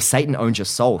 I mean, if Satan owns your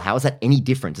soul, how is that any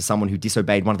different to someone who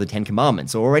disobeyed one of the 10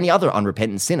 Commandments or any other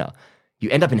unrepentant sinner? You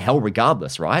end up in hell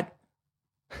regardless, right?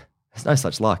 There's no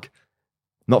such luck.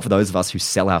 Not for those of us who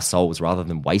sell our souls rather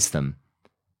than waste them.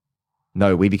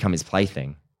 No, we become his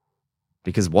plaything.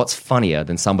 Because what's funnier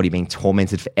than somebody being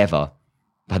tormented forever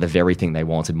by the very thing they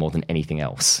wanted more than anything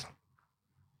else?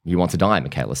 You want to die,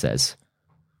 Michaela says.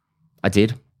 I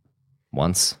did.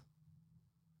 Once.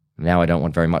 Now I don't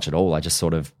want very much at all. I just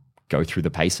sort of go through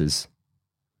the paces.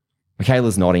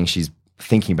 Michaela's nodding. She's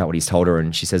thinking about what he's told her,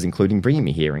 and she says, including bringing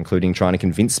me here, including trying to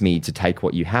convince me to take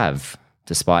what you have,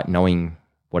 despite knowing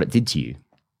what it did to you.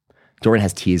 Dorian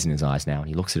has tears in his eyes now, and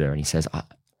he looks at her and he says,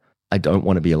 I don't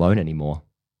want to be alone anymore.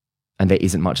 And there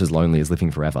isn't much as lonely as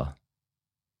living forever.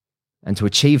 And to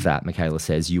achieve that, Michaela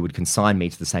says, you would consign me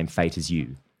to the same fate as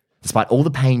you. Despite all the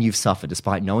pain you've suffered,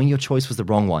 despite knowing your choice was the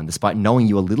wrong one, despite knowing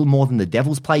you were little more than the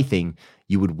devil's plaything,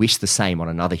 you would wish the same on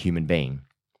another human being.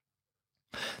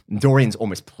 Dorian's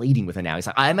almost pleading with her now. He's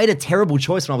like, I made a terrible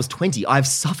choice when I was 20. I've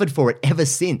suffered for it ever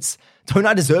since. Don't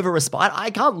I deserve a respite?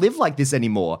 I can't live like this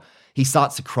anymore. He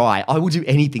starts to cry. I will do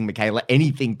anything, Michaela,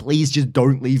 anything. Please just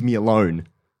don't leave me alone.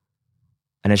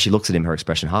 And as she looks at him, her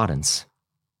expression hardens.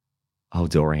 Oh,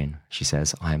 Dorian, she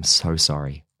says, I am so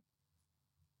sorry.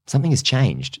 Something has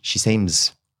changed. She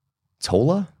seems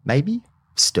taller, maybe?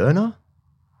 Sterner?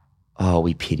 Oh,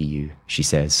 we pity you, she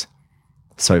says.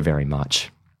 So very much.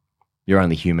 You're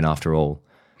only human after all.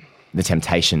 The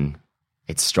temptation,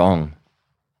 it's strong.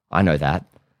 I know that.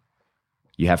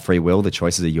 You have free will, the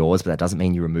choices are yours, but that doesn't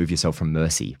mean you remove yourself from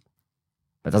mercy.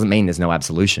 That doesn't mean there's no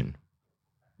absolution.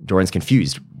 Dorian's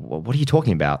confused. What are you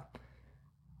talking about?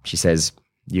 She says,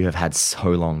 you have had so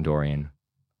long, Dorian.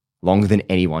 Longer than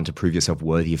anyone to prove yourself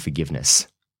worthy of forgiveness.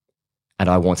 And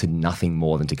I wanted nothing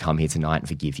more than to come here tonight and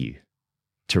forgive you.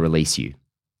 To release you.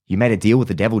 You made a deal with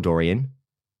the devil, Dorian.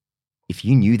 If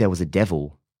you knew there was a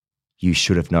devil, you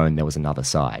should have known there was another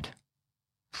side.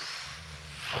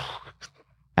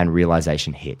 And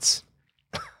realization hits.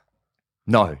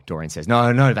 No, Dorian says,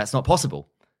 no, that's not possible.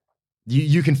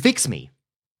 You can fix me.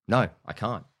 No, I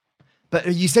can't.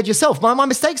 But you said yourself, my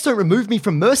mistakes don't remove me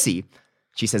from mercy.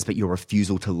 She says, but your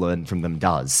refusal to learn from them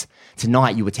does.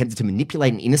 Tonight, you attempted to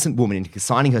manipulate an innocent woman into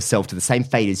consigning herself to the same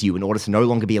fate as you in order to no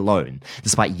longer be alone,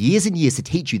 despite years and years to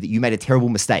teach you that you made a terrible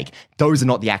mistake. Those are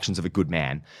not the actions of a good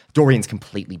man. Dorian's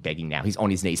completely begging now. He's on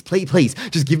his knees. Please,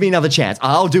 just give me another chance.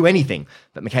 I'll do anything.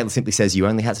 But Michaela simply says, you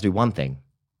only had to do one thing.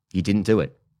 You didn't do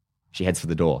it. She heads for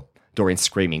the door. Dorian's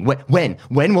screaming, when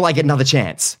will I get another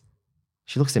chance?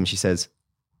 She looks at him and she says,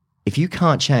 if you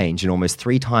can't change in almost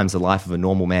 3 times the life of a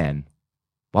normal man,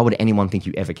 why would anyone think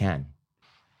you ever can?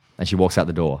 And she walks out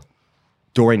the door.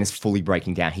 Dorian is fully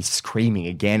breaking down. He's screaming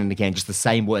again and again, just the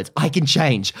same words. I can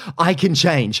change. I can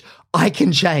change. I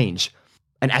can change.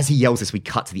 And as he yells this, we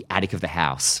cut to the attic of the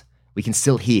house. We can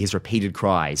still hear his repeated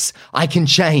cries. I can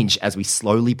change, as we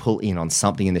slowly pull in on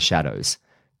something in the shadows.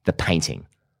 The painting.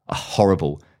 A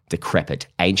horrible, decrepit,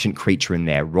 ancient creature in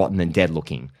there, rotten and dead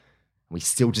looking. We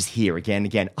still just hear again and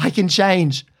again, I can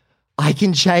change. I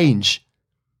can change.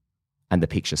 And the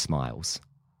picture smiles.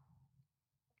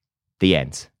 The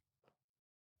end.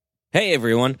 Hey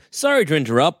everyone, sorry to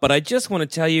interrupt, but I just want to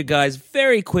tell you guys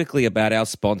very quickly about our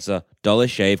sponsor,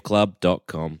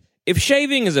 DollarShaveClub.com. If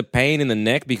shaving is a pain in the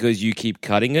neck because you keep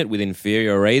cutting it with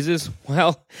inferior razors,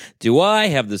 well, do I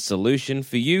have the solution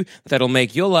for you that'll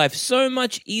make your life so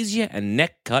much easier and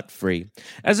neck cut free.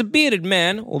 As a bearded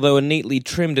man, although a neatly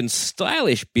trimmed and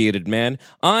stylish bearded man,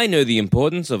 I know the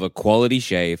importance of a quality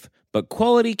shave. But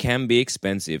quality can be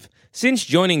expensive. Since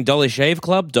joining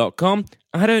DollarShaveClub.com,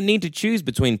 I don't need to choose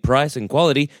between price and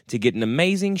quality to get an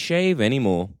amazing shave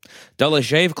anymore.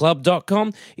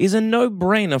 DollarShaveClub.com is a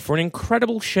no-brainer for an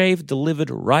incredible shave delivered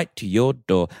right to your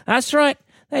door. That's right.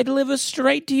 They deliver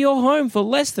straight to your home for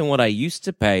less than what I used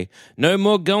to pay. No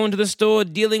more going to the store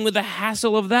dealing with the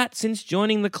hassle of that since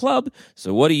joining the club.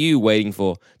 So what are you waiting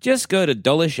for? Just go to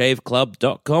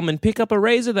DollarShaveClub.com and pick up a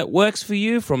razor that works for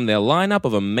you from their lineup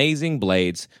of amazing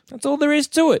blades. That's all there is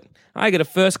to it. I get a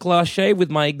first-class shave with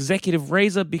my executive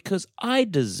razor because I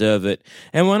deserve it.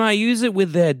 And when I use it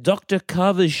with their Dr.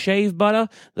 Carver's shave butter,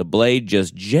 the blade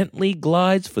just gently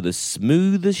glides for the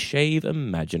smoothest shave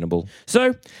imaginable.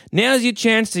 So, now's your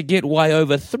chance to get why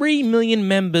over 3 million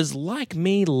members like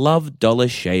me love Dollar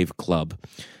Shave Club.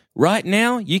 Right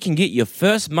now, you can get your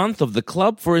first month of the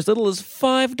club for as little as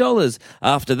 $5.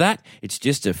 After that, it's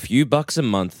just a few bucks a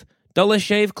month. Dollar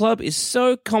Shave Club is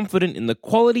so confident in the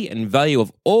quality and value of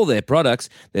all their products,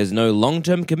 there's no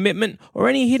long-term commitment or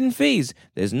any hidden fees.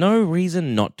 There's no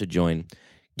reason not to join.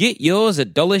 Get yours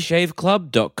at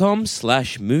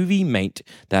dollarshaveclub.com/moviemate.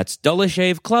 That's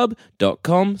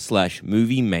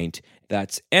dollarshaveclub.com/moviemate.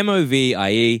 That's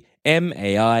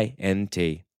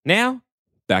MOVIEMAINT. Now,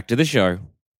 back to the show.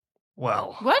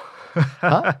 Well. What?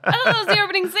 Huh? I thought that was the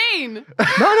opening scene.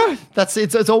 No,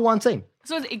 it's all one scene.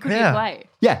 So it could be a play.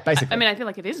 Yeah, basically. I mean, I feel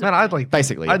like it is. Man, I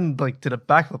did a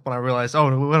backflip when I realized,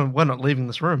 we're not leaving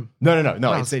this room. No.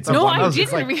 No, I didn't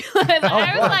realize. I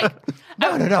was like,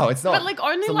 No, it's not. But like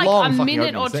only It's a like long a fucking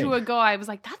minute or opening two scene. ago, I was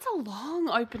like, "That's a long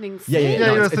opening scene." Yeah,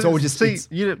 no, you it's all just- see. it's-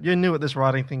 You're new at this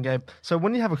writing thing, Gabe. So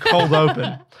when you have a cold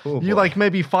open, Oh, you boy. like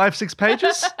maybe 5-6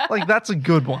 pages. Like that's a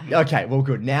good one. Okay, well,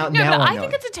 good. Now No, but I I know.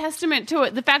 think it's a testament to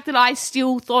it. The fact that I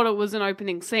still thought it was an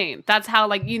opening scene. That's how,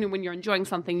 like, you know, when you're enjoying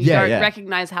something, you Yeah, don't yeah.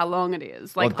 recognize how long it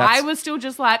is. Like, that's- I was still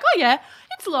just like, oh yeah,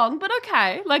 it's long, but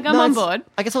okay. Like, I'm No, on it's- board.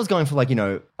 I guess I was going for like,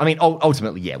 I mean,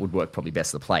 ultimately, yeah, it would work probably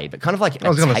best to the play, but kind of like a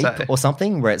was gonna tape say. or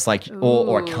something where it's like,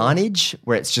 or a Ooh. Carnage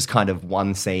where it's just kind of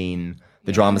one scene,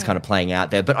 the drama's kind of playing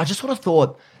out there. But I just sort of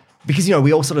thought, because,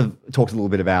 we all sort of talked a little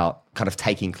bit about kind of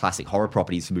taking classic horror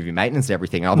properties for movie maintenance and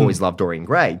everything. I've always loved Dorian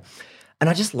Gray. And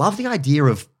I just love the idea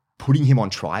of putting him on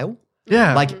trial.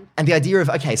 Yeah. Like, and the idea of,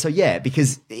 okay, so yeah,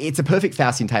 because it's a perfect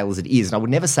Faustian tale as it is, and I would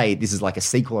never say this is like a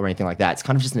sequel or anything like that. It's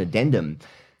kind of just an addendum.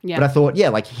 Yeah. But I thought, yeah,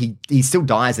 like he still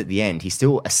dies at the end. He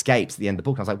still escapes at the end of the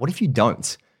book. And I was like, what if you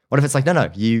don't? What if it's like, no,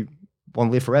 you want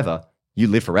to live forever? You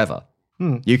live forever.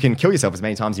 You can kill yourself as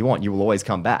many times as you want. You will always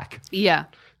come back. Yeah.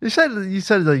 You said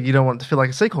that you don't want it to feel like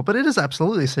a sequel, but it is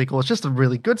absolutely a sequel. It's just a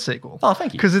really good sequel. Oh,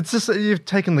 thank you. Because it's just you've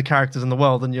taken the characters in the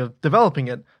world and you're developing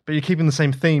it, but you're keeping the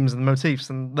same themes and motifs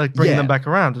and like bringing Yeah. them back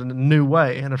around in a new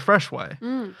way, in a fresh way,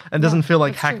 and it doesn't feel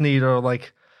like hackneyed or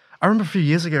like. I remember a few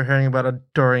years ago hearing about a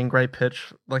Dorian Gray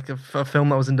pitch, like a film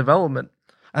that was in development,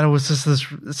 and it was just this.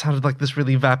 It sounded like this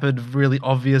really vapid, really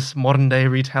obvious modern day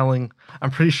retelling.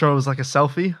 I'm pretty sure it was like a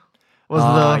selfie.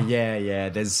 Yeah.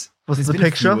 There's Was there's the been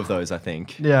picture? a few of those, I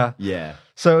think. Yeah. Yeah.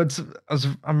 So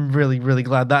I'm really, really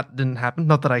glad that didn't happen.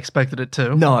 Not that I expected it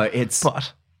to. No, it's.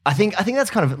 But I think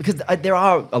that's kind of because there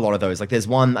are a lot of those. Like, there's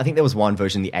one. I think there was one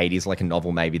version in the '80s, like a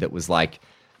novel maybe, that was like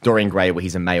Dorian Gray, where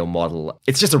he's a male model.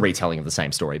 It's just a retelling of the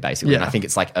same story, basically. And Yeah. I think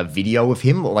it's like a video of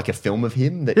him or like a film of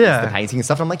him that Yeah. is the painting and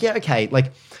stuff. And I'm like, yeah, okay,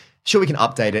 like sure we can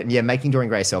update it. And yeah, making Dorian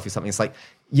Gray a selfie or something. It's like,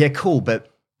 yeah, cool, but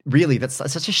really that's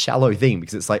such a shallow thing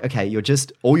because it's like, okay,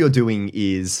 all you're doing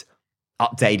is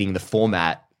updating the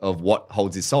format of what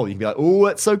holds his soul. You can be like, oh,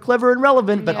 it's so clever and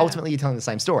relevant, but Yeah. ultimately you're telling the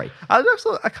same story. I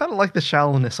kind of like the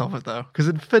shallowness of it though, because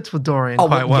it fits with Dorian Oh,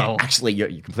 quite well. yeah, actually, you're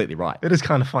completely right. It is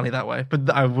kind of funny that way, but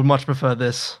I would much prefer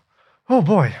this. Oh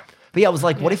boy. But yeah, I was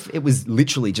like, what if it was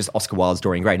literally just Oscar Wilde's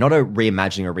Dorian Gray? Not a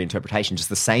reimagining or reinterpretation, just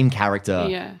the same character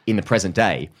Yeah. in the present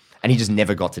day, and he just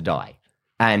never got to die.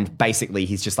 And basically,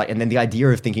 he's just like, and then the idea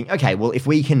of thinking, okay, well, if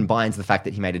we can buy into the fact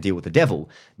that he made a deal with the devil,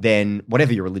 then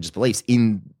whatever your religious beliefs,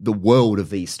 in the world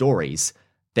of these stories,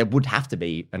 there would have to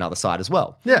be another side as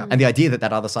well. Yeah. And the idea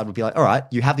that other side would be like, all right,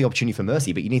 you have the opportunity for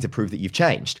mercy, but you need to prove that you've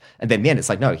changed. And then in the end, it's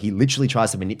like, no, he literally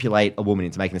tries to manipulate a woman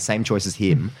into making the same choice as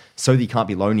him so that he can't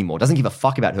be alone anymore. Doesn't give a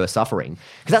fuck about her suffering.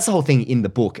 Because that's the whole thing in the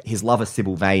book. His lover,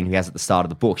 Sybil Vane, who he has at the start of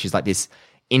the book, she's like this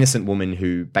innocent woman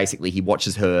who basically he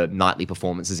watches her nightly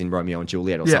performances in Romeo and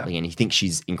Juliet or Yeah. something, and he thinks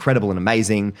she's incredible and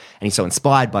amazing, and he's so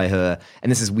inspired by her. And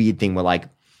this is weird thing where like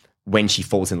when she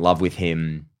falls in love with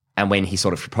him and when he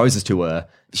sort of proposes to her,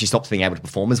 she stops being able to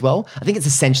perform as well. I think it's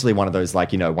essentially one of those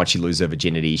like, once she loses her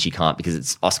virginity, she can't, because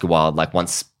it's Oscar Wilde, like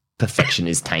once perfection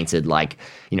is tainted, like,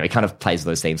 he kind of plays with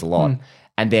those themes a lot.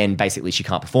 And then basically she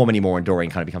can't perform anymore and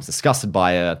Dorian kind of becomes disgusted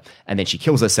by her and then she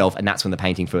kills herself, and that's when the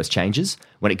painting first changes,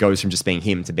 when it goes from just being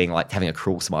him to being like having a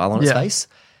cruel smile on its Yeah. face.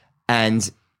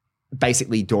 And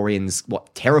basically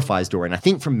what terrifies Dorian, I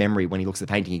think from memory, when he looks at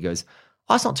the painting, he goes,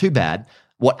 oh, it's not too bad.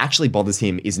 What actually bothers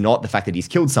him is not the fact that he's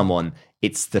killed someone,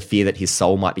 it's the fear that his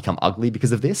soul might become ugly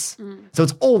because of this. So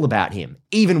it's all about him.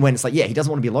 Even when it's like, yeah, he doesn't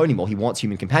want to be alone anymore. He wants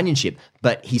human companionship,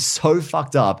 but he's so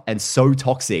fucked up and so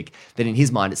toxic that in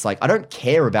his mind, it's like, I don't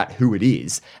care about who it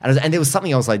is. And there was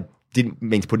something else I didn't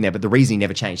mean to put in there, but the reason he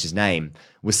never changed his name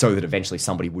was so that eventually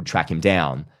somebody would track him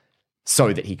down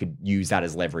so that he could use that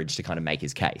as leverage to kind of make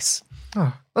his case.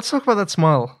 Oh, let's talk about that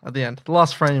smile at the end. The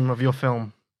last frame of your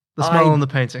film. The smile on the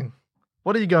painting.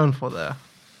 What are you going for there?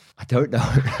 I don't know.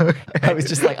 I was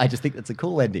just like, I just think that's a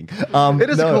cool ending. It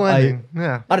is a cool ending.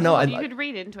 Yeah. I don't know. You could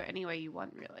read into it any way you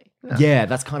want, really. Yeah,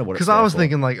 that's kind of what it's Because I was for.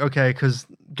 thinking, like, okay, because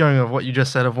going over what you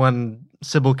just said of when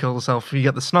Sybil killed herself, you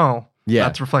get the snarl. Yeah.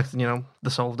 That's reflecting, the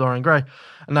soul of Dorian Gray.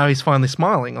 And now he's finally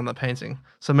smiling on that painting.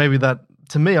 So maybe that,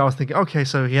 to me, I was thinking, okay,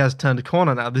 so he has turned a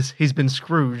corner now. He's been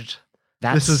Scrooged.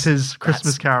 This is his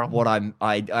Christmas that's Carol. What I meant.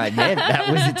 That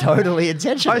was totally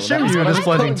intentional. I assume That was you were what just I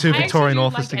was blending going two I Victorian actually do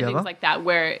authors like together. endings like that,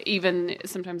 where even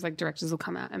sometimes like directors will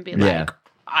come out and be Yeah. like,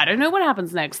 I don't know what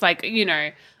happens next. Like,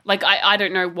 like I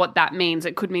don't know what that means.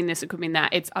 It could mean this, it could mean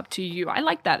that. It's up to you. I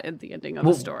like that at the ending of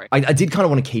a story. I did kind of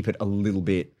want to keep it a little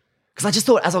bit, because I just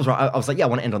thought, as I was like, yeah, I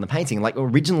want to end on the painting. Like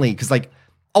originally, because like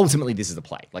ultimately this is a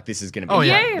play. Like this is going to be. Oh,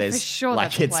 yeah. Yeah, there's, for sure Like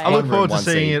that's a it's play. I look one forward room, to one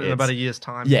seeing scene, it in it's- about a year's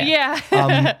time. Yeah.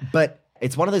 Yeah. But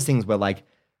it's one of those things where like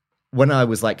when I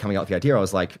was like coming up with the idea, I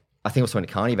was like, I think I was talking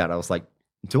to Carney about it. I was like,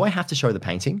 do I have to show the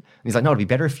painting? And he's like, no, it'd be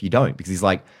better if you don't, because he's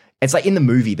like, it's like in the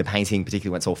movie, the painting,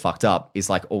 particularly when it's all fucked up, is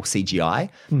like all CGI.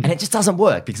 And it just doesn't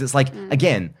work because it's like,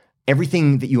 again,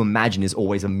 everything that you imagine is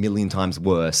always a million times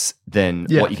worse than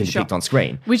what you can depict on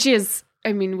screen. Which is,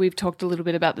 I mean, we've talked a little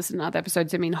bit about this in other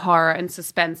episodes. I mean, horror and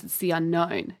suspense, it's the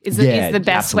unknown. Is the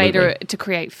best way to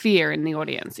create fear in the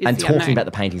audience. And talking about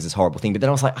the paintings is a horrible thing. But then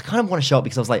I was like, I kind of want to show it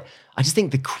because I was like, I just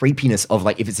think the creepiness of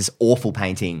like, if it's this awful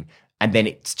painting and then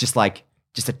it's just like,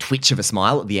 just a twitch of a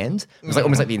smile at the end. It was like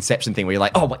almost like the Inception thing where you're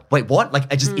like, oh, wait, what? Like,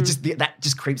 that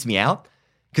just creeps me out.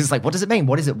 Because it's like, what does it mean?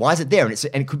 What is it? Why is it there? And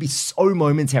it could be so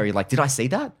momentary. Like, did I see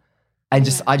that?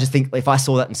 And I just think if I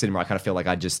saw that in cinema, I kind of feel like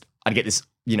I'd get this,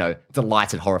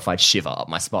 delighted, horrified shiver up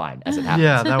my spine as it happens.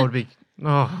 Yeah, that would be.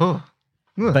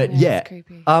 But yeah.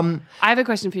 Creepy. I have a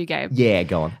question for you, Gabe. Yeah,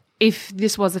 go on. If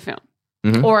this was a film,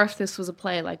 or if this was a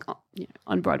play like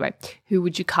on Broadway, who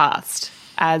would you cast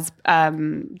as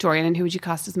Dorian and who would you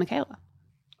cast as Michaela?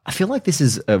 I feel like this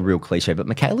is a real cliche, but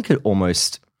Michaela could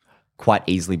almost quite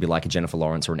easily be like a Jennifer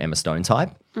Lawrence or an Emma Stone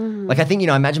type. Like I think,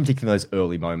 I imagine particularly those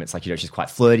early moments, like, she's quite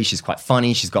flirty, she's quite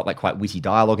funny, she's got like quite witty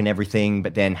dialogue and everything,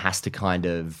 but then has to kind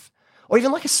of, or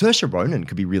even like a Saoirse Ronan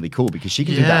could be really cool because she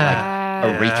could do that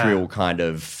like ethereal kind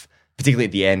of, particularly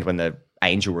at the end when the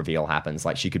angel reveal happens,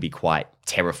 like she could be quite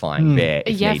terrifying there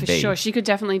if need for be. sure. She could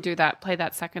definitely do that, play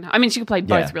that second half. I mean, she could play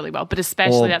both really well, but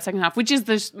especially that second half, which is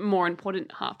the more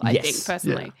important half, I think,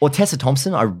 personally. Yeah. Or Tessa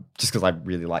Thompson, just because I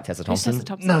really like Tessa Thompson. Tessa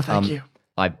Thompson? No, thank you.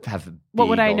 I have a what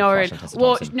would I know her in?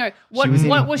 Well, no. What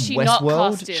was she not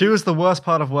cast in? She was the worst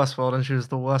part of Westworld, and she was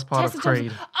the worst part of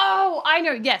Creed. Thompson. Oh, I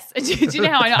know. Yes. Do you know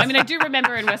how I know? I mean, I do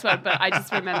remember in Westworld, but I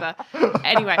just remember.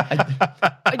 Anyway,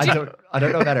 I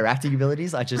don't know about her acting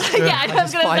abilities. I just I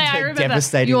was going to say I remember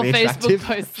devastatingly your attractive. Facebook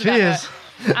post. She is.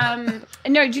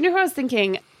 No, do you know who I was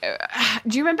thinking?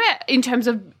 Do you remember in terms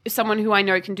of someone who I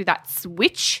know can do that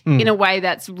switch in a way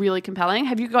that's really compelling?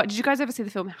 Did you guys ever see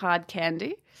the film Hard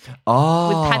Candy? Oh.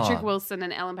 With Patrick Wilson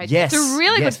and Ellen Page. Yes. It's a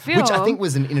really good film. Which I think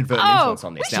was an inadvertent influence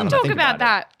on this. We should talk about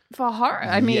that for horror.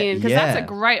 I mean, because that's a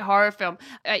great horror film.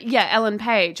 Ellen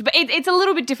Page. But it's a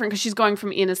little bit different because she's going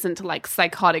from innocent to like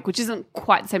psychotic, which isn't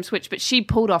quite the same switch, but she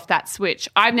pulled off that switch.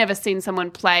 I've never seen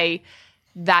someone play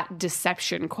that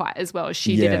deception quite as well as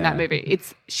she did in that movie.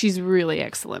 She's really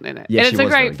excellent in it. Yeah, and it's a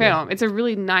great really film. good. It's a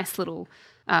really nice little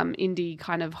indie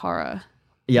kind of horror.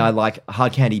 Yeah, I like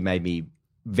Hard Candy made me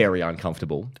very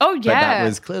uncomfortable. Oh, yeah. But that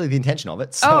was clearly the intention of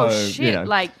it. So, shit.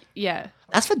 Like, yeah.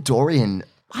 As for Dorian,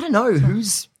 I don't know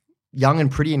who's young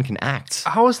and pretty and can act.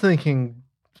 I was thinking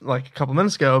like a couple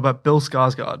minutes ago about Bill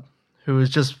Skarsgård, who has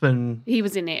just been. He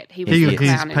was in it. He was the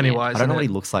clown in Pennywise. I don't know what he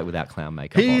looks like without clown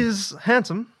makeup. He's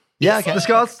handsome. Yeah, okay.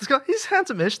 He's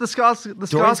handsome-ish. The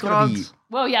Skarsgårds.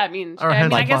 Well, yeah, I mean,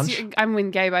 I guess I'm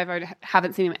with Gabe. I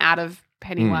haven't seen him out of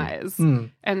Pennywise.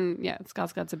 And yeah,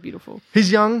 Skarsgårds are beautiful.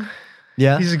 He's young.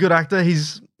 Yeah. He's a good actor. He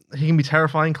can be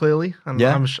terrifying, clearly. And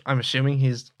Yeah. I'm assuming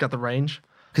he's got the range.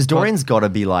 Because Dorian's got to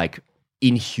be like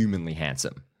inhumanly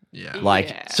handsome. Yeah.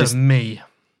 Like, just me.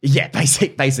 Yeah,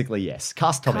 basically, yes.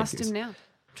 Cast Tom Cast Hanks. him now. I'm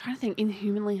trying to think,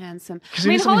 inhumanly handsome. 'Cause I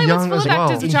mean, he's someone Hollywood's young full as of actors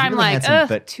well. which I'm Inhumanly like, handsome,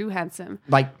 but- too handsome.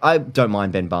 Like, I don't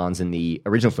mind Ben Barnes in the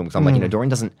original film because I'm like, Dorian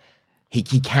doesn't. He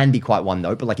can be quite one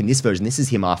note, but like in this version, this is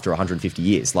him after 150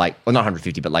 years. Like, well, not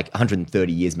 150, but like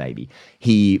 130 years maybe.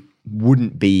 He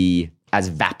wouldn't be as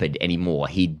vapid anymore.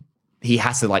 He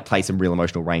has to like play some real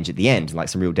emotional range at the end, and like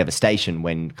some real devastation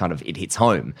when kind of it hits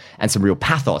home, and some real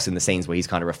pathos in the scenes where he's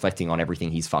kind of reflecting on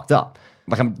everything he's fucked up.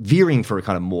 Like, I'm veering for a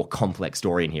kind of more complex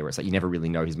story in here. It's like you never really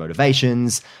know his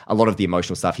motivations. A lot of the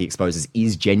emotional stuff he exposes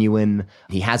is genuine.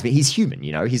 He's human,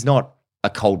 He's not a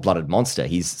cold-blooded monster.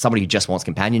 He's somebody who just wants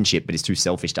companionship, but is too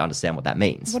selfish to understand what that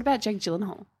means. What about Jake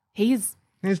Gyllenhaal? He's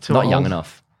too Not old. young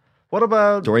enough. What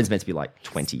about... Dorian's meant to be like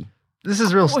 20. This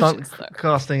is real stunt so.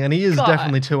 casting, and he is God.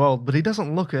 definitely too old, but he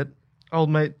doesn't look it. Old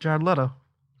mate Jared Leto.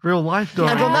 Real life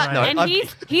Dorian. And on that note, and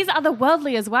he's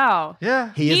otherworldly as well.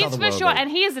 Yeah. He is He's for otherworldly. sure,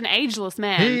 and he is an ageless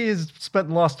man. He has spent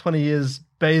the last 20 years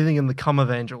bathing in the cum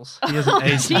of angels. He hasn't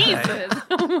aged. Jesus.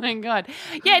 Oh my God.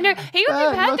 Yeah, no, he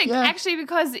would be perfect yeah. actually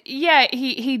because he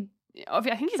I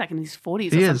think he's like in his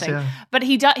 40s He or is, something. yeah. But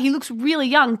he looks really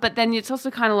young, but then it's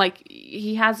also kind of like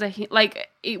he has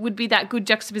it would be that good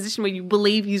juxtaposition where you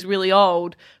believe he's really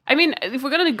old. I mean, if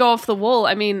we're going to go off the wall,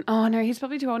 I mean, oh no, he's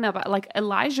probably too old now, but like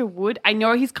Elijah Wood, I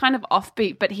know he's kind of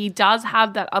offbeat, but he does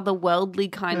have that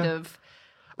otherworldly kind of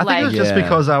I think it was just Yeah.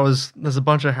 because there's a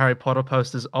bunch of Harry Potter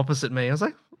posters opposite me. I was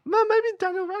like, no, maybe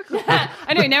Daniel Radcliffe.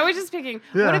 I know, now we're just picking,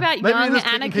 Yeah. what about Maybe young just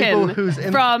picking people Anakin who's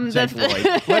in- from Jake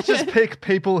Lloyd. Let's just pick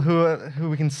people who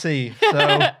we can see.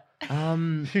 So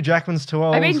Hugh Jackman's too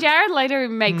old. I mean, Jared Leto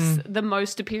makes the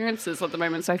most appearances at the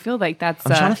moment, so I feel like that's.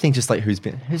 I'm trying to think just like who's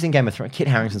in Game of Thrones. Kit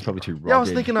Harington's probably too rugged. Yeah, I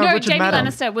was thinking of no, Richard Jamie Madden.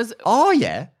 Lannister was. Oh,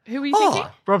 yeah. Who were you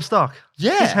thinking? Rob Stark.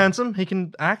 Yeah. He's handsome. He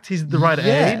can act. He's the right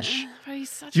Yeah. age. But he's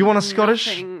such Do you want a Scottish?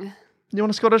 nothing. You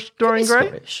want a Scottish Dorian Gray?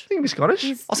 Scottish. He can be Scottish.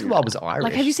 Oscar Wilde was Irish.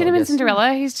 Like, have you seen so him I in guess-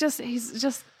 Cinderella? He's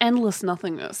just endless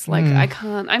nothingness. Like, I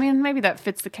can't. I mean, maybe that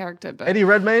fits the character, but Eddie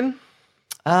Redmayne?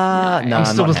 No, I'm still not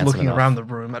just handsome looking enough. around the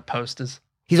room at posters.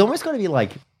 He's almost got to be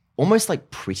like, almost like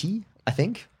pretty, I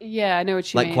think. yeah, I know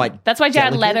what you Like, mean. quite That's why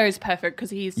Jared delicate. Leto is perfect because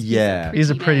he's Yeah. He's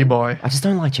a pretty man. boy. I just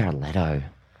don't like Jared Leto.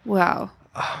 Wow.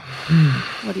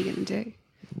 What are you gonna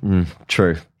do?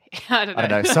 True. I don't know. I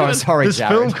don't know. Sorry, This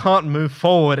Jared. film can't move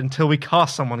forward until we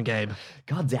cast someone, Gabe.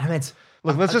 God damn it.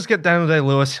 Look, let's just get Daniel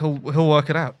Day-Lewis. He'll work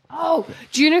it out. Oh,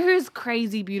 do you know who's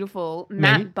crazy beautiful?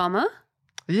 Matt Bummer.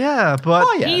 Yeah, but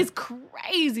Oh, yeah. He's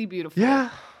crazy beautiful. yeah.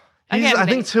 He's, Okay, I but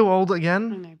think, he- too old I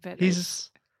again. know, but He's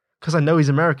because I know he's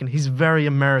American. He's very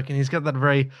American. He's got that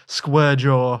very square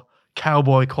jaw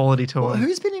cowboy quality to Well, him.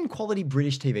 who's been in quality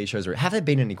British TV shows? Have there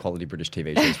been any quality British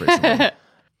TV shows recently?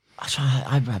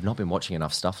 I have not been watching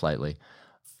enough stuff lately.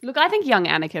 Look, I think young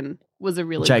Anakin was a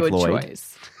really Jake good Lloyd.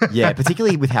 choice. Yeah,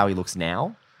 particularly with how he looks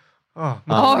now. Oh,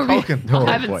 Oh, really? Culkin.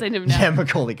 I haven't boy. seen him now. Yeah,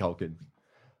 Macaulay Culkin.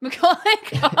 Macaulay.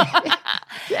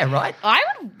 Yeah, right? I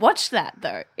would watch that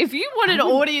though. If you wanted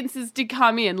audiences to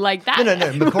come in like that.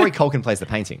 No. Macaulay Culkin plays the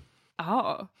painting.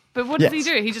 Oh. But what does he Yes.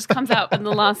 do? He just comes out in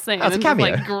the last scene That's a and just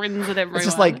cameo. like grins at everyone. It's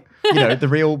just like, the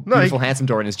real beautiful, handsome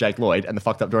Dorian is Jake Lloyd, and the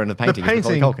fucked up Dorian of the painting, is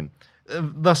Macaulay Culkin.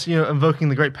 Thus, invoking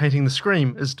the great painting, The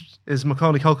Scream, is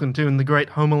Macaulay Culkin doing the great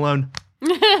Home Alone.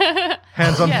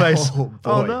 Hands on face. Oh, boy.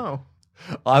 Oh, no.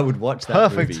 I would watch that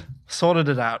Perfect. movie. Sorted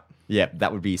it out. Yeah,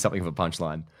 that would be something of a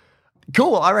punchline.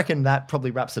 Cool. I reckon that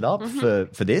probably wraps it up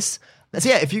for this. So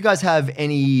yeah, if you guys have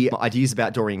any ideas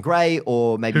about Dorian Gray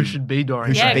or maybe Who should be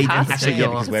Dorian who should Yeah, be cast actually, him. yeah,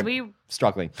 because Because we're we-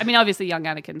 struggling. I mean, obviously young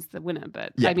Anakin's the winner,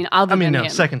 but Yeah. I mean other than no, him.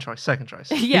 second choice.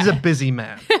 Yeah. He's a busy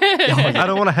man. I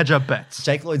don't want to hedge our bets.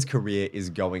 Jake Lloyd's career is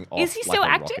going off. Is he like still a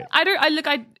acting?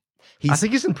 rocket. I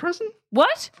think he's in prison.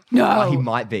 What? No. He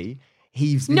might be.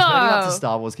 He's been No. turning up to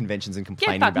Star Wars conventions and Get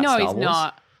complaining back. about No, Star he's Wars.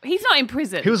 not. He's not in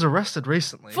prison. He was arrested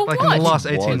recently. For like what? in the last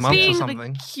He 18 was. months being or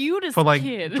something. the cutest For like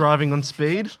kid. driving on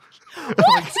speed.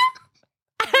 What?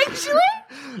 Actually?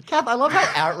 Kath, I love how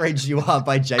outraged you are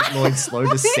by Jake Lloyd's slow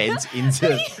descent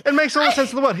into. It makes all the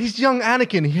sense in the world. He's young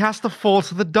Anakin. He has to fall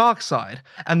to the dark side.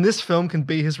 And this film can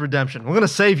be his redemption. We're going to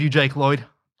save you, Jake Lloyd.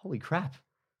 Holy crap.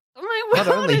 Oh my Not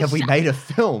word, only have we made a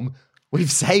film,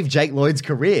 we've saved Jake Lloyd's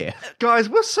career. Guys,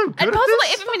 we're so good And at possibly,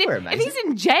 this. We're if amazing. he's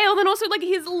in jail, then also like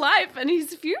his life and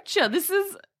his future. This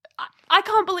is, I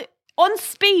can't believe, on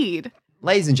speed.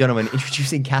 Ladies and gentlemen,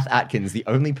 introducing Kath Atkins, the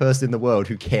only person in the world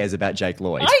who cares about Jake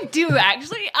Lloyd. I do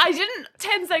actually. I didn't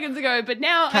 10 seconds ago, but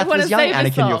now I Kath, want to was young save Anakin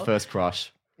us your all. first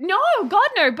crush? No, God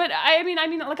no. But I mean,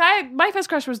 my first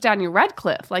crush was Daniel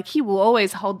Radcliffe. Like he will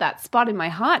always hold that spot in my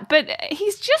heart. But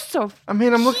he's just so. I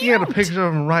mean, I'm looking at a cute. picture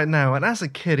of him right now. And as a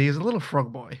kid, he was a little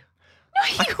frog boy. No,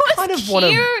 he was kind of cute. wanna-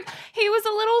 He was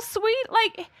a little sweet.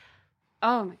 Like,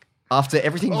 oh my God. After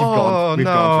everything we've Oh, gone through,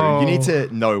 no. you need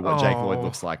to know what Jake Oh. Lloyd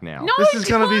looks like now. No, This is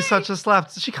going to be don't. such a slap.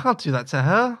 She can't do that to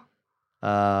her.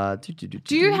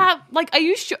 Do you have like? Are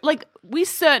you sure? Like, we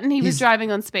certain he was He's- driving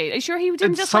on speed. Are you sure he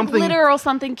didn't It's just like something- litter or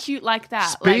something cute like that?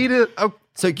 Speed Like, it. Oh,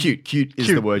 So cute. Cute is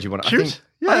Cute. the word you want. Cute? I think.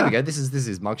 Oh, there Yeah. we go. This is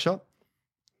his mugshot.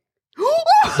 oh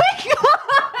my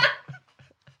God!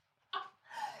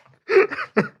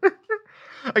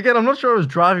 again, I'm not sure I was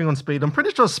driving on speed. I'm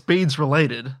pretty sure speed's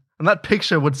related. And that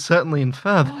picture would certainly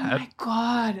infer Oh that. my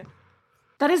God!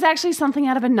 That is actually something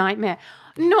out of a nightmare.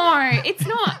 No, it's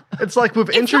not. It's like we've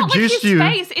It's not like introduced his you.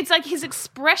 face. It's like his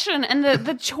expression and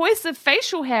the choice of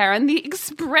facial hair and the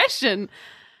expression.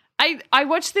 I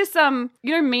watched this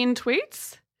Mean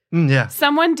Tweets. Yeah.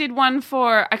 Someone did one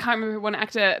for, I can't remember one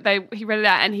actor, he read it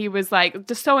out and he was like,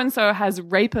 so-and-so has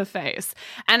raper face.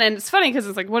 And then it's funny because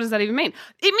it's like, what does that even mean?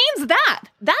 It means that.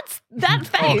 That's that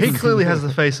Oh, face. he clearly has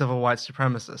the face of a white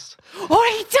supremacist.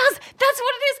 Oh, he does. That's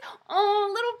what it is.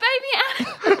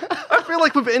 Oh, little baby Anna. I feel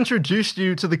like we've introduced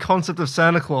you to the concept of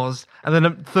Santa Claus and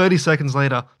then 30 seconds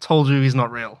later told you he's not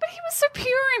real. But he was so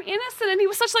pure and innocent and he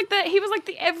was such like he was like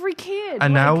the every kid. And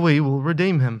like, now we will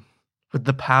redeem him with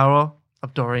the power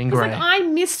of Dorian Because Gray. like I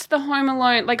missed the Home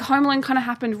Alone. Like Home Alone kind of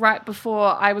happened right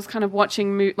before I was kind of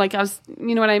watching. Like I was,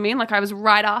 you know what I mean? Like I was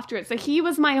right after it. So he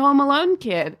was my Home Alone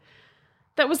kid.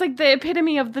 That was like the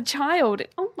epitome of the child.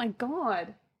 Oh my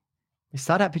God! You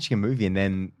start out pitching a movie and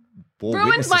then bore Ruined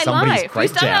witness to my somebody's life. We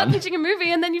started out breakdown. pitching a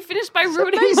movie and then you finished by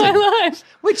ruining amazing. my life.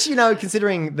 Which,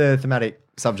 considering the thematic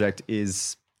subject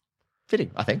is fitting,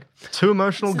 I think. 2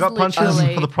 emotional This is gut punches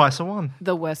literally- for the price of 1.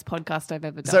 The worst podcast I've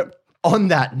ever done. So on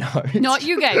that note, Not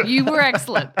you, Gabe. You were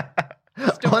excellent.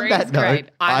 Story that is note, great.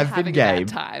 I'm I've been having a Gabe. bad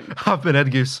time. I've been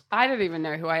Ed Goose. I don't even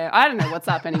know who I am. I don't know what's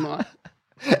up anymore.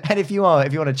 and if you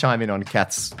want to chime in on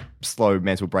Kat's slow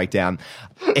mental breakdown,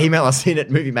 email us in at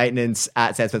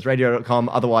movieMaintenance@sanspantsradio.com.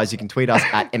 Otherwise, you can tweet us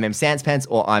at mmsanspants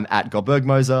or I'm at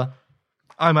Goldbergmoser.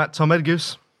 I'm at Tom Ed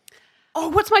Goose. Oh,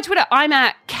 what's my Twitter? I'm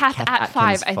at Cat at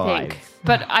 5, I Atkins5. think.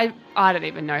 But I don't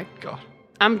even know. God.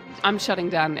 I'm shutting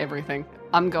down everything.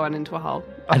 I'm going into a hole.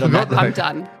 And on that forgot I'm note-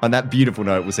 done. On that beautiful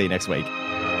note, we'll see you next week.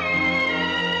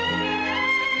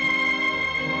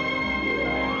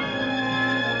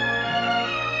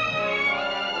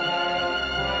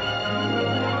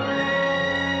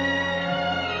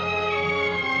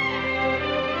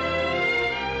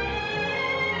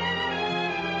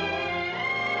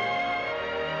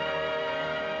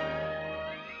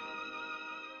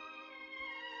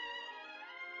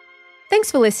 Thanks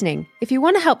for listening. If you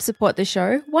want to help support the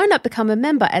show, why not become a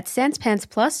member at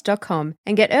sanspantsplus.com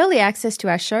and get early access to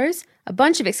our shows, a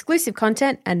bunch of exclusive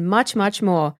content, and much, much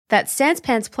more. That's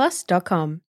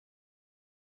sanspantsplus.com.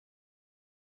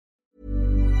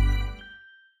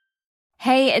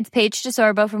 Hey, it's Paige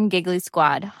DeSorbo from Giggly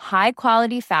Squad. High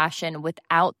quality fashion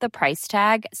without the price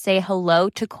tag. Say hello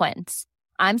to Quince.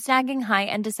 I'm snagging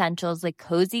high-end essentials like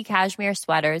cozy cashmere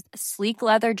sweaters, sleek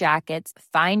leather jackets,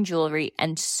 fine jewelry,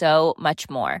 and so much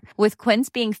more. With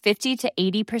Quince being 50 to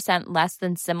 80% less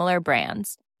than similar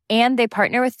brands. And they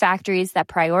partner with factories that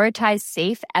prioritize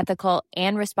safe, ethical,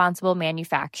 and responsible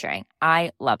manufacturing.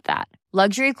 I love that.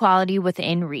 Luxury quality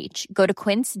within reach. Go to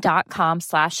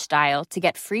quince.com/style to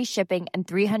get free shipping and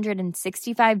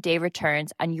 365-day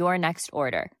returns on your next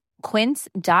order.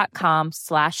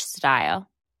 Quince.com/style.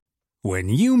 When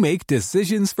you make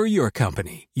decisions for your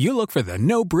company, you look for the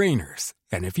no-brainers.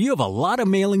 And if you have a lot of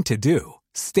mailing to do,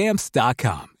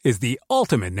 Stamps.com is the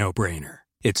ultimate no-brainer.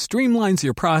 It streamlines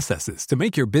your processes to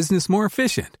make your business more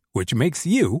efficient, which makes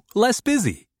you less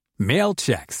busy. Mail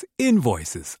checks,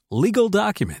 invoices, legal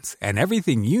documents, and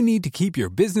everything you need to keep your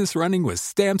business running with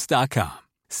Stamps.com.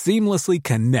 Seamlessly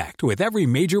connect with every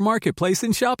major marketplace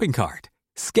and shopping cart.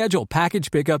 Schedule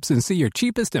package pickups and see your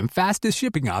cheapest and fastest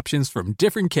shipping options from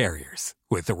different carriers.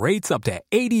 With rates up to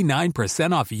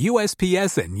 89% off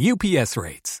USPS and UPS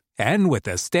rates. And with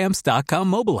the Stamps.com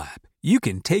mobile app, you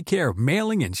can take care of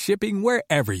mailing and shipping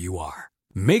wherever you are.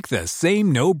 Make the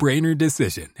same no-brainer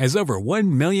decision as over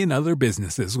 1 million other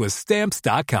businesses with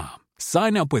Stamps.com.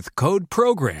 Sign up with code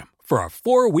PROGRAM for a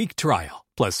 4-week trial,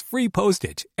 plus free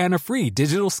postage and a free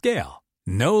digital scale.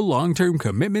 No long-term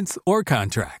commitments or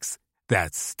contracts.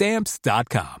 That's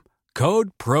Stamps.com.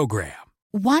 Code PROGRAM.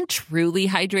 Want truly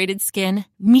hydrated skin?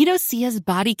 Meet Osea's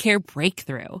Body Care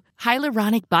Breakthrough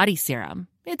Hyaluronic Body Serum.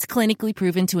 It's clinically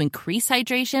proven to increase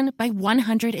hydration by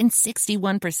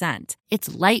 161%.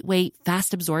 It's lightweight,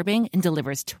 fast-absorbing, and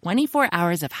delivers 24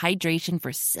 hours of hydration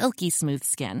for silky smooth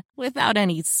skin without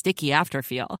any sticky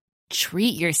afterfeel.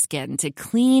 Treat your skin to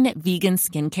clean, vegan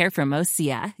skincare from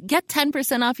Osea. Get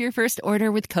 10% off your first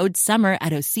order with code SUMMER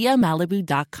at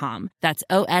OseaMalibu.com. That's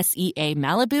OSEA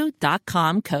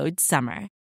Malibu.com, code SUMMER.